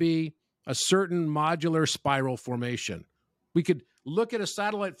going to be a certain modular spiral formation. We could look at a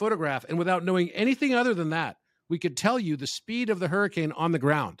satellite photograph, and without knowing anything other than that, we could tell you the speed of the hurricane on the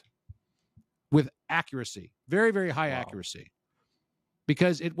ground with accuracy, very, very high accuracy,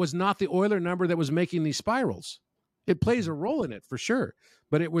 because it was not the Euler number that was making these spirals. It plays a role in it for sure,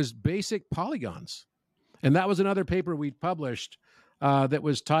 but it was basic polygons. And that was another paper we published that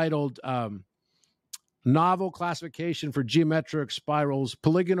was titled Novel Classification for Geometric Spirals,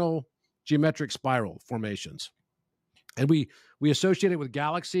 Polygonal Geometric Spiral Formations. And we associated with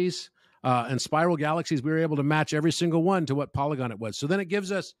galaxies and spiral galaxies. We were able to match every single one to what polygon it was. So then it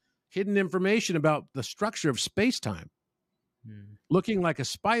gives us hidden information about the structure of space-time, looking like a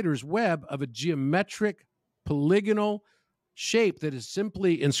spider's web of a geometric polygonal shape that is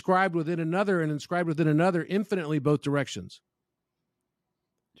simply inscribed within another and inscribed within another infinitely both directions.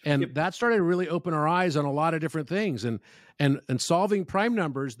 And that started to really open our eyes on a lot of different things. And solving prime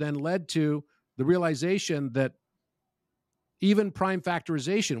numbers then led to the realization that even prime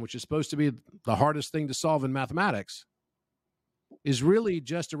factorization, which is supposed to be the hardest thing to solve in mathematics, is really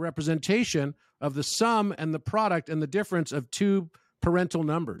just a representation of the sum and the product and the difference of two parental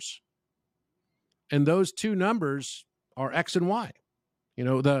numbers. And those two numbers are x and y.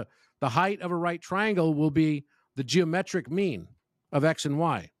 The height of a right triangle will be the geometric mean of x and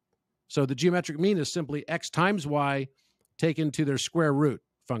y. So the geometric mean is simply x times y taken to their square root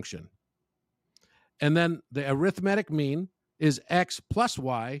function. And then the arithmetic mean is x plus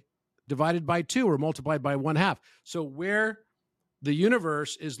y divided by 2 or multiplied by 1/2. So where the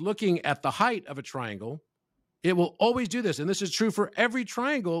universe is looking at the height of a triangle, it will always do this. And this is true for every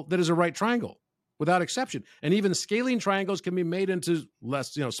triangle that is a right triangle, without exception. And even scaling triangles can be made into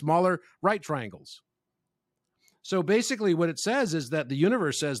smaller right triangles. So basically what it says is that the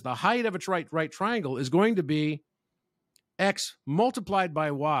universe says the height of a right triangle is going to be x multiplied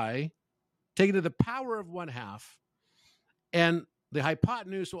by y, taken to the power of 1/2. And the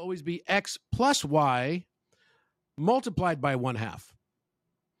hypotenuse will always be x plus y multiplied by 1/2.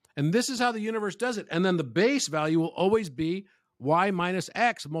 And this is how the universe does it. And then the base value will always be y minus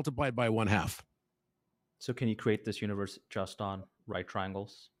x multiplied by 1/2. So can you create this universe just on right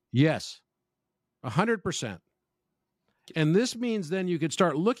triangles? Yes, 100%. And this means then you could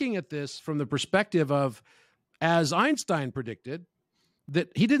start looking at this from the perspective of, as Einstein predicted, that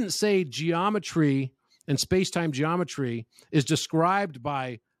he didn't say geometry and space-time geometry is described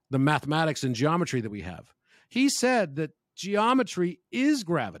by the mathematics and geometry that we have. He said that geometry is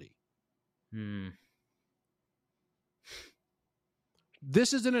gravity.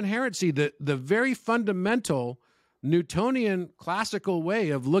 This is an inherency, the very fundamental Newtonian classical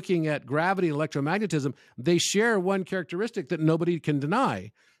way of looking at gravity and electromagnetism. They share one characteristic that nobody can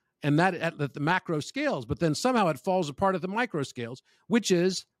deny, and that at the macro scales, but then somehow it falls apart at the micro scales, which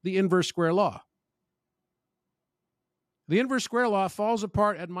is the inverse square law. The inverse square law falls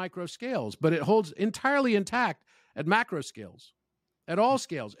apart at micro scales, but it holds entirely intact at macro scales, at all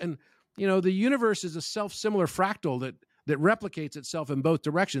scales. And, the universe is a self-similar fractal that replicates itself in both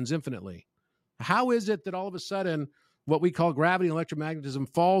directions infinitely. How is it that all of a sudden what we call gravity and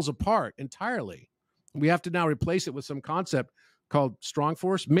electromagnetism falls apart entirely? We have to now replace it with some concept called strong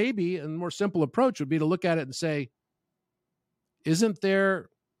force. Maybe a more simple approach would be to look at it and say, isn't there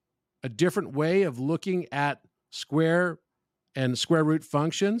a different way of looking at square and square root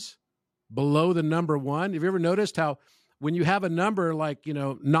functions below the number 1? Have you ever noticed how when you have a number like,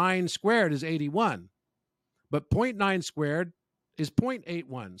 9 squared is 81, but 0.9 squared is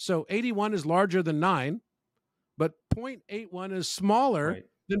 0.81. So 81 is larger than 9, but 0.81 is smaller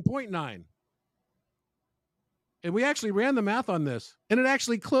than 0.9. And we actually ran the math on this, and it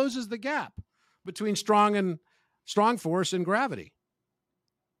actually closes the gap between strong force and gravity.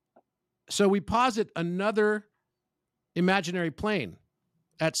 So we posit another imaginary plane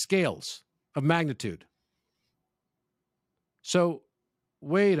at scales of magnitude. So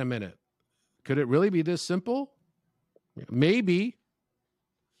wait a minute. Could it really be this simple? Maybe.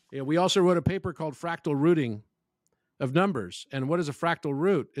 We also wrote a paper called Fractal Rooting of Numbers. And what is a fractal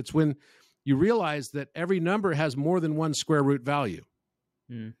root? It's when you realize that every number has more than one square root value.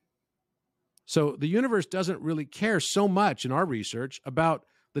 So the universe doesn't really care so much in our research about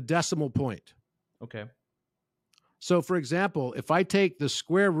the decimal point. Okay. So, for example, if I take the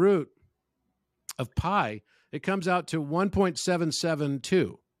square root of pi, it comes out to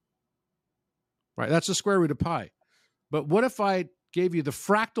 1.772. Right? That's the square root of pi. But what if I gave you the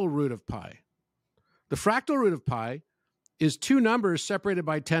fractal root of pi? The fractal root of pi is two numbers separated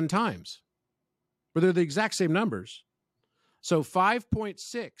by 10 times, but they're the exact same numbers. So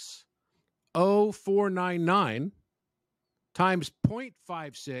 5.60499 times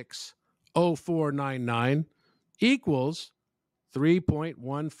 0.560499 equals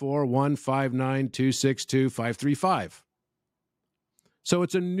 3.14159262535. So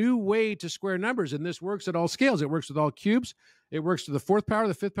it's a new way to square numbers, and this works at all scales. It works with all cubes. It works to the 4th power,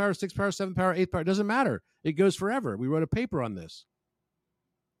 the 5th power, 6th power, 7th power, 8th power. It doesn't matter. It goes forever. We wrote a paper on this.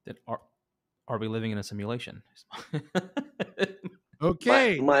 Are we living in a simulation? My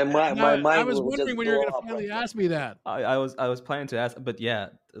Okay. mind I was will wondering just when you were blow going to up finally right now. ask me that. I was planning to ask, but yeah,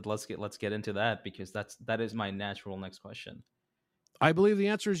 let's get into that, because that is my natural next question. I believe the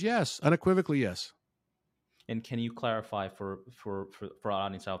answer is yes, unequivocally yes. And can you clarify for our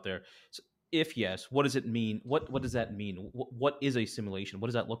audience out there? So if yes, what does it mean? What does that mean? What is a simulation? What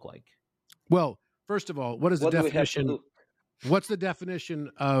does that look like? Well, first of all, what is the What do we have to definition? do? What's the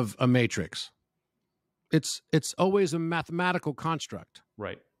definition of a matrix? It's always a mathematical construct,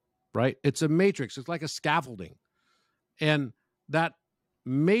 Right. right? It's a matrix. It's like a scaffolding. And that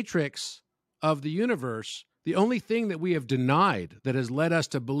matrix of the universe, the only thing that we have denied that has led us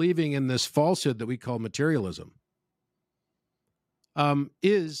to believing in this falsehood that we call materialism,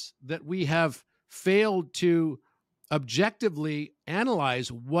 is that we have failed to objectively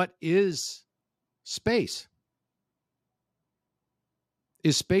analyze what is space.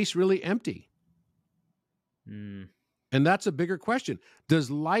 Is space really empty? And that's a bigger question.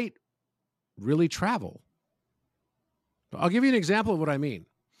 Does light really travel? I'll give you an example of what I mean.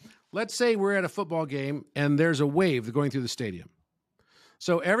 Let's say we're at a football game and there's a wave going through the stadium.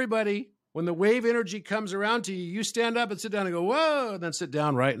 So everybody, when the wave energy comes around to you, you stand up and sit down and go, whoa, and then sit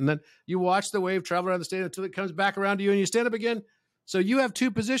down, right? And then you watch the wave travel around the stadium until it comes back around to you and you stand up again. So you have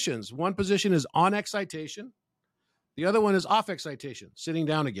two positions. One position is on excitation. The other one is off excitation, sitting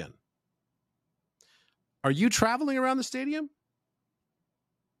down again. Are you traveling around the stadium?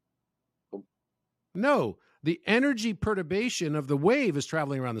 No. The energy perturbation of the wave is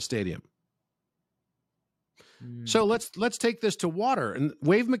traveling around the stadium. So let's take this to water, and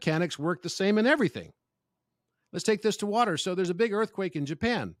wave mechanics work the same in everything. Let's take this to water. So there's a big earthquake in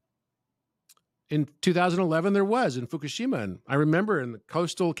Japan. In 2011, there was in Fukushima, and I remember in the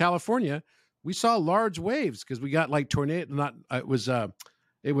coastal California, we saw large waves because we got like tornado.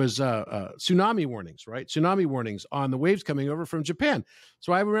 It was tsunami warnings, right? Tsunami warnings on the waves coming over from Japan.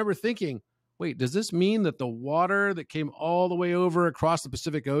 So I remember thinking, wait, does this mean that the water that came all the way over across the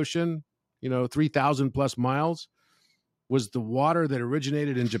Pacific Ocean, 3,000 plus miles, was the water that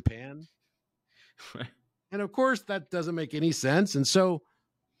originated in Japan? Right. And of course, that doesn't make any sense. And so,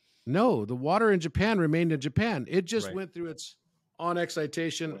 no, the water in Japan remained in Japan. It just went through its on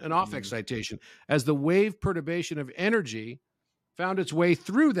excitation and off excitation as the wave perturbation of energy found its way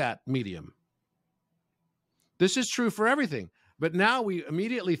through that medium. This is true for everything. But now we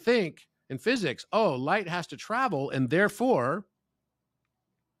immediately think in physics, oh, light has to travel, and therefore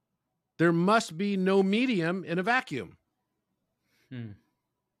there must be no medium in a vacuum.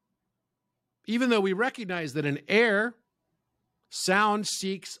 Even though we recognize that in air, sound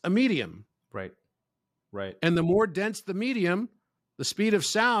seeks a medium. Right. Right. And the more dense the medium, the speed of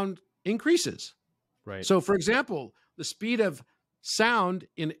sound increases. Right. So, for example, the speed of sound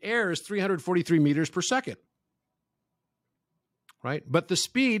in air is 343 meters per second. Right? But the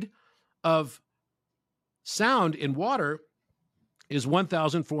speed of sound in water is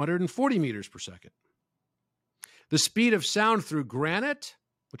 1,440 meters per second. The speed of sound through granite,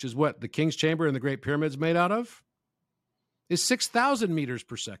 which is what the King's Chamber and the Great Pyramid's made out of, is 6,000 meters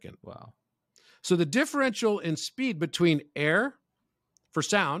per second. Wow. So the differential in speed between air for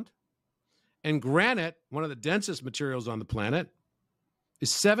sound and granite, one of the densest materials on the planet,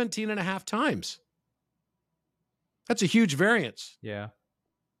 is 17 and a half times. That's a huge variance. Yeah.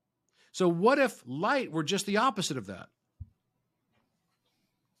 So what if light were just the opposite of that?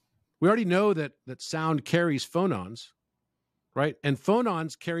 We already know that sound carries phonons, right? And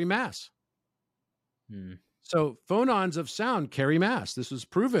phonons carry mass. So phonons of sound carry mass. This was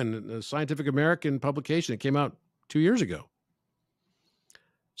proven in a Scientific American publication that came out 2 years ago.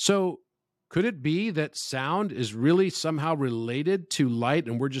 So could it be that sound is really somehow related to light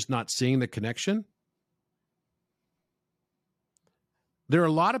and we're just not seeing the connection? There are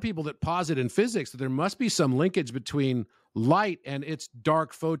a lot of people that posit in physics that there must be some linkage between light and its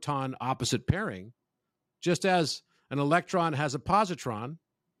dark photon opposite pairing, just as an electron has a positron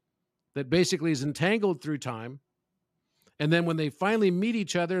that basically is entangled through time. And then when they finally meet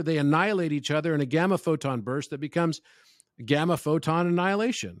each other, they annihilate each other in a gamma photon burst that becomes gamma photon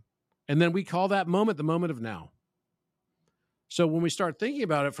annihilation. And then we call that moment the moment of now. So when we start thinking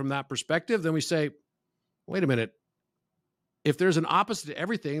about it from that perspective, then we say, wait a minute. If there's an opposite to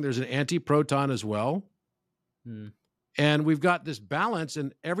everything, there's an anti-proton as well. And we've got this balance,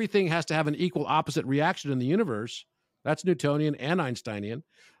 and everything has to have an equal opposite reaction in the universe. That's Newtonian and Einsteinian.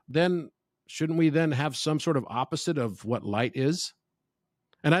 Then shouldn't we then have some sort of opposite of what light is?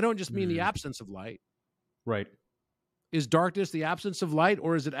 And I don't just mean the absence of light. Right. Is darkness the absence of light,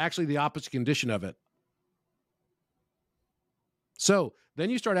 or is it actually the opposite condition of it? So then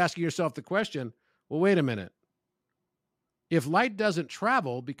you start asking yourself the question, well, wait a minute. If light doesn't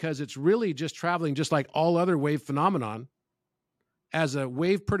travel because it's really just traveling just like all other wave phenomenon as a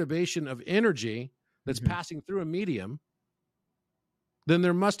wave perturbation of energy that's passing through a medium, then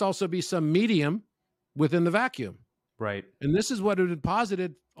there must also be some medium within the vacuum. Right. And this is what had been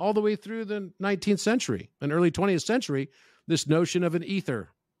posited all the way through the 19th century and early 20th century, this notion of an ether,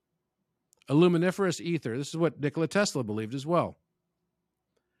 a luminiferous ether. This is what Nikola Tesla believed as well.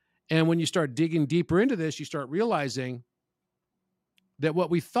 And when you start digging deeper into this, you start realizing that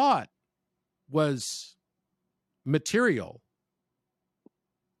what we thought was material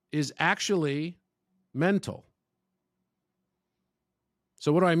is actually mental.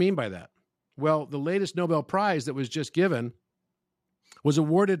 So what do I mean by that? Well, the latest Nobel Prize that was just given was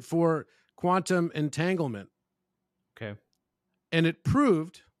awarded for quantum entanglement. Okay. And it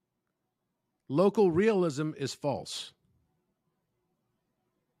proved local realism is false.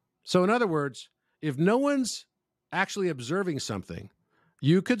 So in other words, if no one's actually observing something,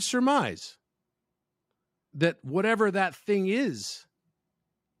 you could surmise that whatever that thing is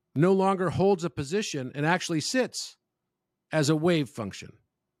no longer holds a position and actually sits as a wave function.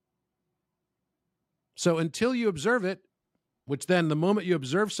 So until you observe it, which then the moment you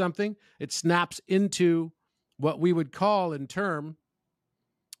observe something, it snaps into what we would call in term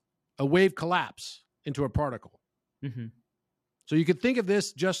a wave collapse into a particle. So you could think of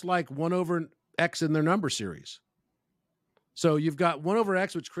this just like 1 over x in their number series. So you've got 1 over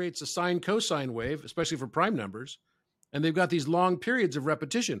x, which creates a sine cosine wave, especially for prime numbers. And they've got these long periods of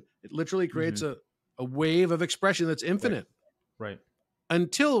repetition. It literally creates a wave of expression that's infinite. Right.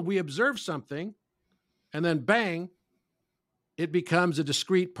 Until we observe something, and then bang, it becomes a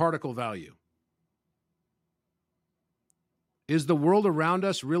discrete particle value. Is the world around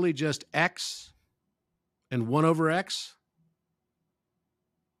us really just x and 1 over x?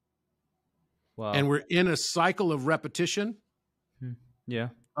 Wow. And we're in a cycle of repetition. Yeah.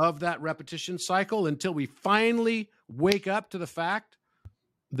 Of that repetition cycle until we finally wake up to the fact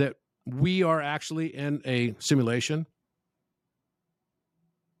that we are actually in a simulation.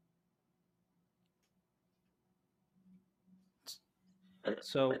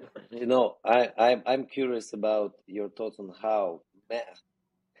 So, you know, I'm curious about your thoughts on how math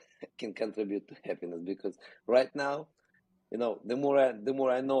can contribute to happiness, because right now, you know, the more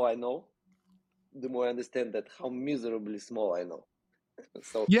I know, the more I understand that how miserably small I know.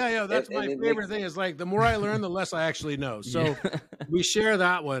 So yeah, that's and my it favorite makes thing is like the more I learn, the less I actually know. So Yeah. we share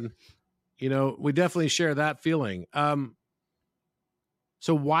that one. You know, we definitely share that feeling.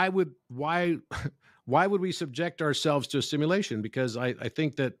 So why would we subject ourselves to a simulation? Because I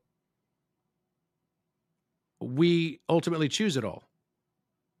think that we ultimately choose it all.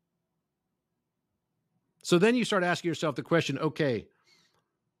 So then you start asking yourself the question, okay,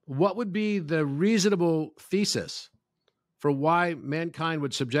 what would be the reasonable thesis for why mankind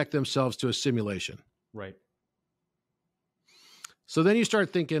would subject themselves to a simulation? Right. So then you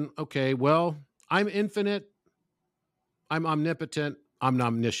start thinking, okay, well, I'm infinite, I'm omnipotent, I'm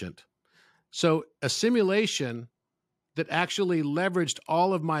omniscient. So a simulation that actually leveraged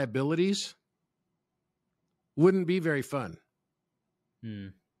all of my abilities wouldn't be very fun.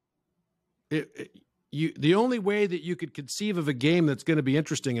 The only way that you could conceive of a game that's going to be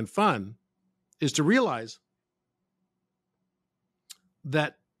interesting and fun is to realize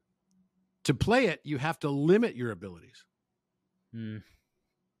that to play it, you have to limit your abilities.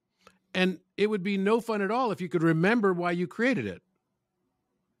 And it would be no fun at all if you could remember why you created it.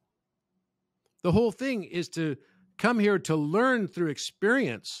 The whole thing is to come here to learn through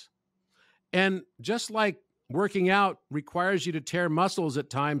experience. And just like working out requires you to tear muscles at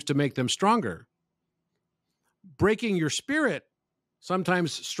times to make them stronger, breaking your spirit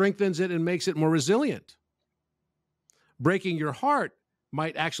sometimes strengthens it and makes it more resilient. Breaking your heart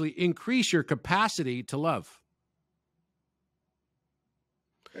might actually increase your capacity to love.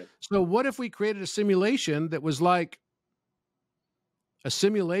 Right. So what if we created a simulation that was like a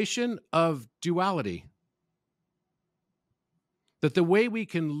simulation of duality? That the way we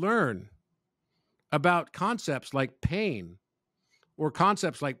can learn about concepts like pain or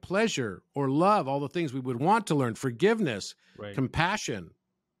concepts like pleasure or love, all the things we would want to learn, forgiveness, Right. compassion,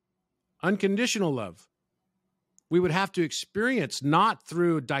 unconditional love, we would have to experience not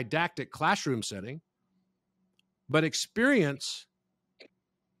through a didactic classroom setting, but experience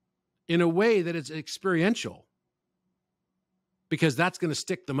in a way that is experiential, because that's going to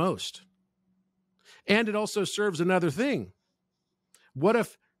stick the most. And it also serves another thing. What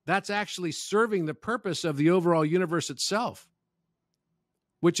if that's actually serving the purpose of the overall universe itself,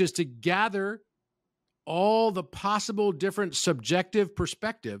 which is to gather all the possible different subjective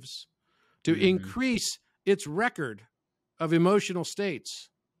perspectives to increase its record of emotional states,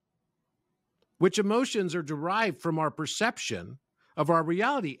 which emotions are derived from our perception of our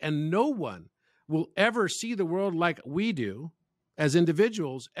reality. And no one will ever see the world like we do as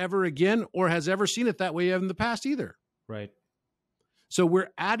individuals ever again, or has ever seen it that way in the past either. Right. So we're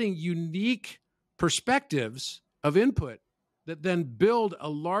adding unique perspectives of input that then build a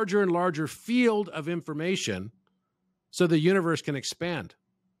larger and larger field of information so the universe can expand.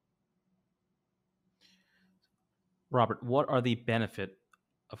 Robert, what are the benefit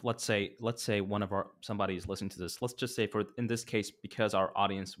of, let's say one of somebody is listening to this. Let's just say, for in this case, because our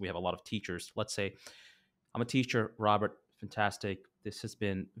audience, we have a lot of teachers. Let's say I'm a teacher, Robert, fantastic. This has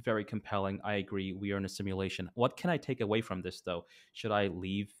been very compelling. I agree. We are in a simulation. What can I take away from this, though? Should I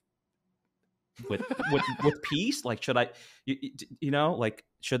leave with peace? Like, should I, like,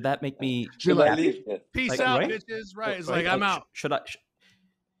 should that make me should I leave? Yeah. Peace Like, out, right? bitches. Right. It's Right? like, I'm out. Should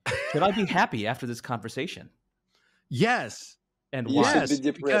I be happy after this conversation? Yes. And You why? should be Yes,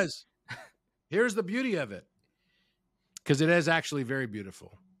 depressed. because here's the beauty of it. Because it is actually very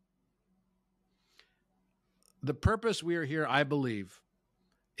beautiful. The purpose we are here, I believe,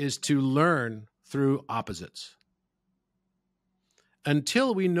 is to learn through opposites.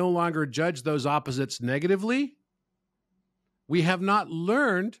 Until we no longer judge those opposites negatively, we have not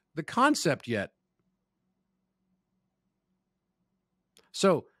learned the concept yet.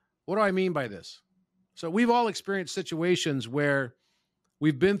 So, what do I mean by this? So, we've all experienced situations where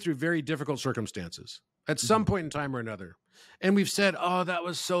we've been through very difficult circumstances at some point in time or another. And we've said, oh, that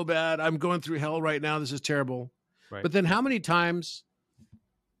was so bad. I'm going through hell right now. This is terrible. Right. But then how many times,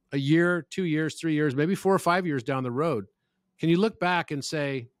 a year, 2 years, 3 years, maybe 4 or 5 years down the road, can you look back and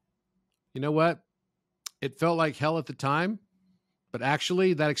say, you know what? It felt like hell at the time, but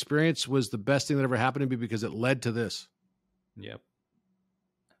actually that experience was the best thing that ever happened to me because it led to this. Yep.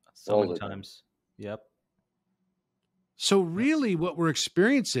 So All many the time. times. Yep. So really what we're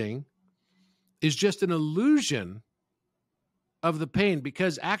experiencing is just an illusion of the pain,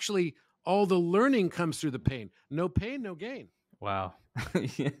 because actually all the learning comes through the pain. No pain, no gain. Wow.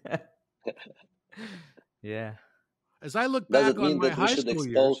 Yeah. Yeah. As I look Does back it on mean my that we high should school expose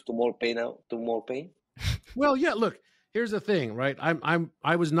years, to more pain now? To more pain? well, yeah, look, here's the thing, right?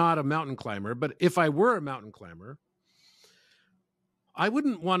 I was not a mountain climber, but if I were a mountain climber, I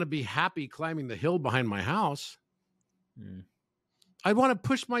wouldn't want to be happy climbing the hill behind my house. Mm. I'd want to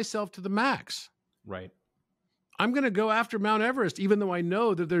push myself to the max. Right. I'm going to go after Mount Everest, even though I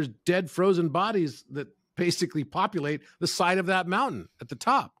know that there's dead, frozen bodies that basically populate the side of that mountain at the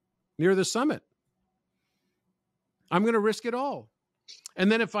top, near the summit. I'm going to risk it all.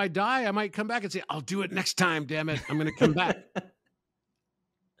 And then if I die, I might come back and say, I'll do it next time, damn it. I'm going to come back.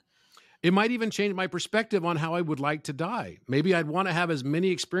 It might even change my perspective on how I would like to die. Maybe I'd want to have as many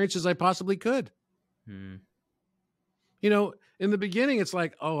experiences as I possibly could. Mm. You know, in the beginning, it's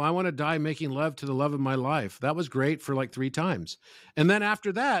like, oh, I want to die making love to the love of my life. That was great for like 3 times. And then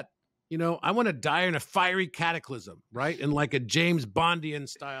after that, you know, I want to die in a fiery cataclysm, right? In like a James Bondian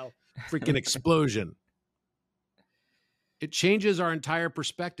style freaking explosion. It changes our entire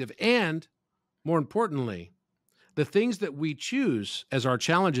perspective. And more importantly, the things that we choose as our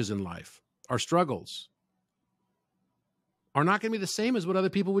challenges in life, our struggles, are not going to be the same as what other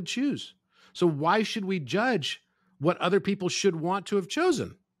people would choose. So why should we judge what other people should want to have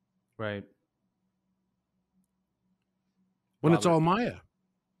chosen? Right. When it's Robert, all Maya.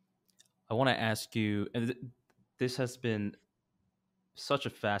 I want to ask you, and this has been such a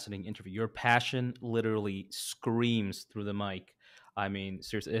fascinating interview. Your passion literally screams through the mic. I mean,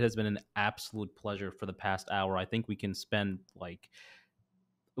 seriously, it has been an absolute pleasure for the past hour. I think we can spend like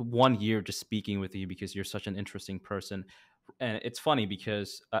 1 year just speaking with you because you're such an interesting person. And it's funny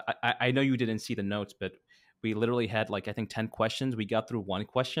because I know you didn't see the notes, but we literally had like, I think 10 questions. We got through 1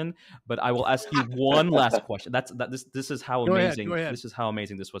 question, but I will ask you one last question. This is how amazing, Go ahead. this is how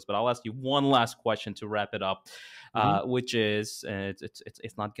amazing this was, but I'll ask you one last question to wrap it up, which is,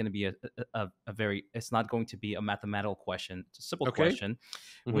 it's not going to be it's not going to be a mathematical question. It's a simple question,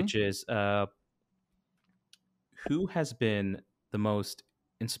 which is, who has been the most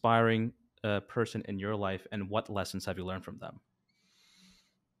inspiring person in your life, and what lessons have you learned from them?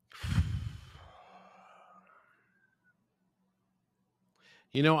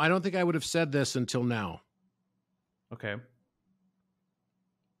 You know, I don't think I would have said this until now. Okay.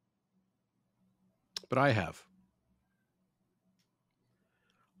 But I have.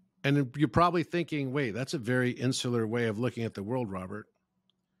 And you're probably thinking, wait, that's a very insular way of looking at the world, Robert.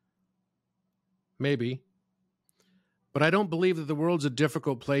 Maybe. But I don't believe that the world's a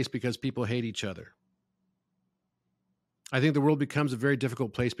difficult place because people hate each other. I think the world becomes a very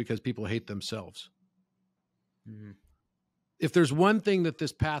difficult place because people hate themselves. Mm-hmm. If there's one thing that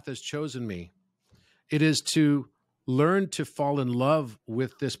this path has chosen me, it is to learn to fall in love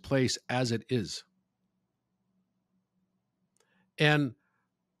with this place as it is. And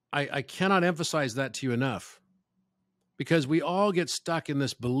I cannot emphasize that to you enough, because we all get stuck in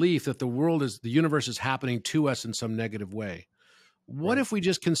this belief that the universe is happening to us in some negative way. What if we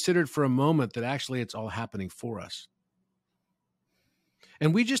just considered for a moment that actually it's all happening for us?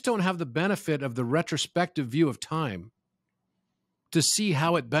 And we just don't have the benefit of the retrospective view of time to see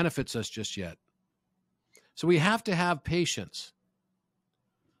how it benefits us just yet. So we have to have patience.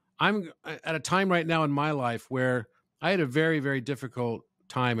 I'm at a time right now in my life where I had a very, very difficult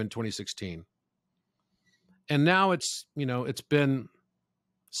time in 2016. And now it's been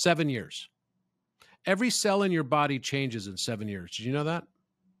 7 years. Every cell in your body changes in 7 years. Did you know that?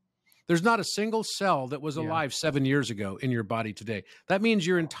 There's not a single cell that was alive 7 years ago in your body today. That means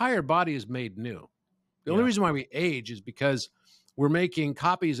your entire body is made new. The only reason why we age is because we're making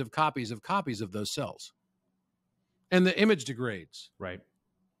copies of copies of copies of those cells. And the image degrades. Right.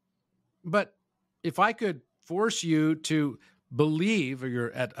 But if I could force you to believe, or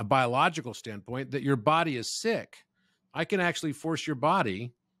you're at a biological standpoint, that your body is sick, I can actually force your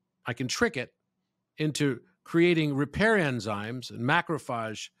body, I can trick it into creating repair enzymes and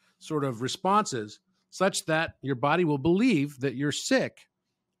macrophage sort of responses such that your body will believe that you're sick.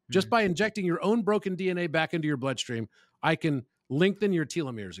 Just by injecting your own broken DNA back into your bloodstream, I can lengthen your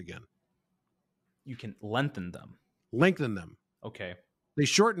telomeres again. You can lengthen them. Lengthen them. Okay. They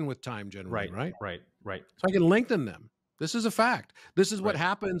shorten with time generally, right? Right. So I can lengthen them. This is a fact. This is what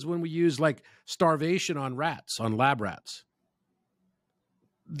happens when we use like starvation on rats, on lab rats.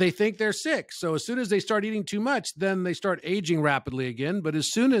 They think they're sick. So as soon as they start eating too much, then they start aging rapidly again. But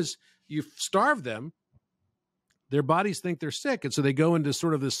as soon as you starve them, their bodies think they're sick. And so they go into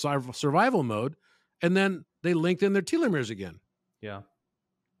sort of this survival mode, and then they lengthen their telomeres again. Yeah.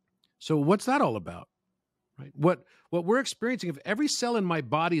 So what's that all about? Right? What we're experiencing, if every cell in my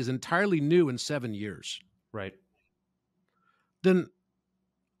body is entirely new in 7 years, right, then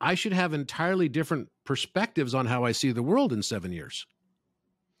I should have entirely different perspectives on how I see the world in 7 years.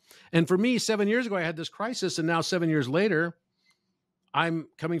 And for me, 7 years ago, I had this crisis, and now 7 years later, I'm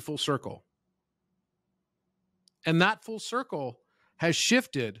coming full circle. And that full circle has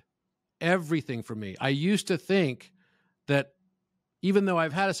shifted everything for me. I used to think that even though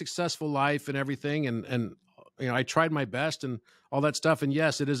I've had a successful life and everything, and you know, I tried my best and all that stuff, and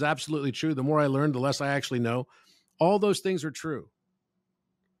yes, it is absolutely true. The more I learn, the less I actually know. All those things are true.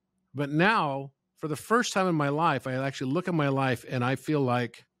 But now, for the first time in my life, I actually look at my life and I feel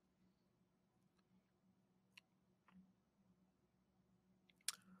like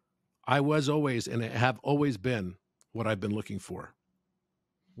I was always and have always been what I've been looking for.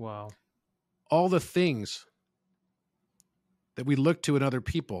 Wow. All the things that we look to in other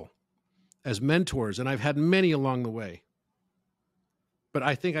people as mentors, and I've had many along the way. But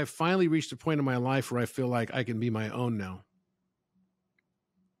I think I've finally reached a point in my life where I feel like I can be my own now.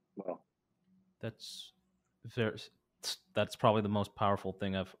 Wow. That's probably the most powerful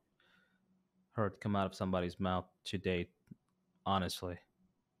thing I've heard come out of somebody's mouth to date, honestly.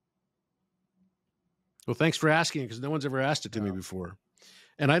 Well, thanks for asking, because no one's ever asked it to me before.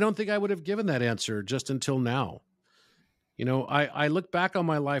 And I don't think I would have given that answer just until now. You know, I look back on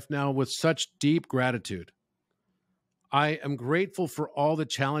my life now with such deep gratitude. I am grateful for all the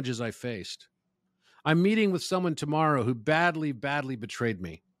challenges I faced. I'm meeting with someone tomorrow who badly, badly betrayed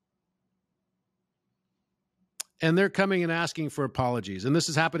me. And they're coming and asking for apologies. And this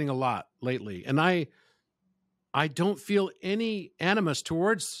is happening a lot lately. And I don't feel any animus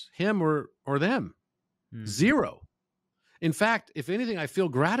towards him or them. Zero. In fact, if anything, I feel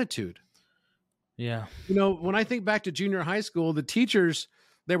gratitude. Yeah. You know, when I think back to junior high school, the teachers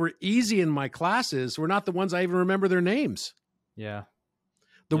that were easy in my classes were not the ones I even remember their names. Yeah.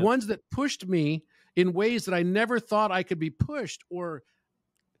 The ones that pushed me in ways that I never thought I could be pushed, or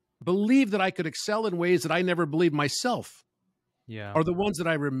believed that I could excel in ways that I never believed myself, are the ones that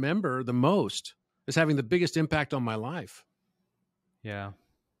I remember the most as having the biggest impact on my life. Yeah.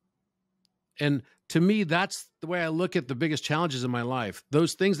 And to me, that's the way I look at the biggest challenges in my life.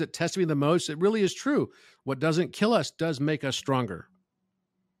 Those things that test me the most, it really is true. What doesn't kill us does make us stronger.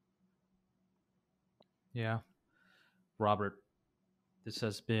 Yeah. Robert, this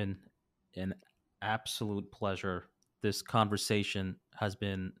has been an absolute pleasure. This conversation has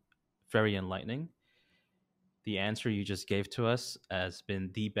been very enlightening. The answer you just gave to us has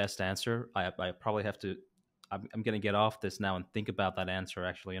been the best answer. I probably have to, I'm going to get off this now and think about that answer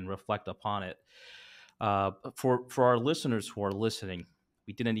actually and reflect upon it. For our listeners who are listening,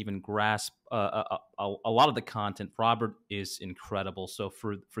 we didn't even grasp a lot of the content. Robert is incredible. So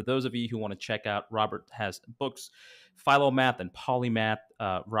for those of you who want to check out, Robert has books, PHILOMATH and POLYMATH.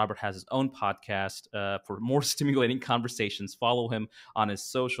 Robert has his own podcast. For more stimulating conversations, follow him on his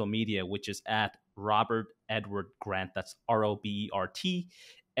social media, which is at Robert Edward Grant. That's ROBERT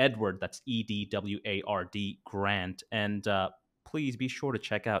Edward. That's EDWARD Grant. And please be sure to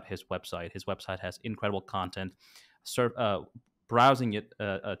check out his website. His website has incredible content. Browsing it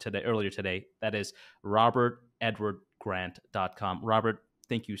earlier today, that is robertedwardgrant.com. Robert,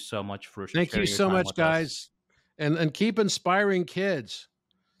 thank you so much for sharing your time. Thank you so much, guys. And keep inspiring kids.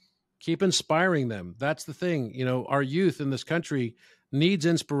 Keep inspiring them. That's the thing. You know, our youth in this country needs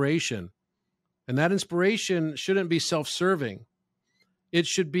inspiration. And that inspiration shouldn't be self-serving. It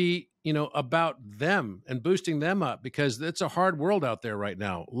should be, you know, about them and boosting them up, because it's a hard world out there right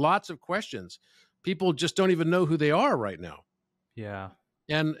now. Lots of questions. People just don't even know who they are right now. Yeah.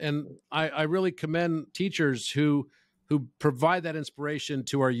 And I really commend teachers who provide that inspiration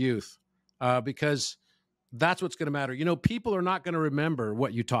to our youth, because that's what's going to matter. You know, people are not going to remember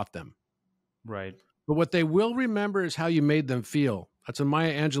what you taught them. Right. But what they will remember is how you made them feel. That's a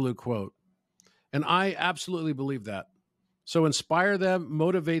Maya Angelou quote. And I absolutely believe that. So inspire them,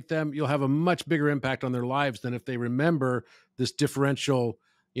 motivate them. You'll have a much bigger impact on their lives than if they remember this differential,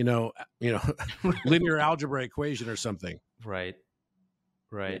 linear algebra equation or something. Right.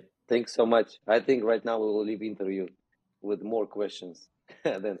 Right. Thanks so much. I think right now we will leave interview with more questions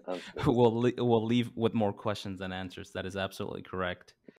than answers. We'll leave with more questions than answers. That is absolutely correct.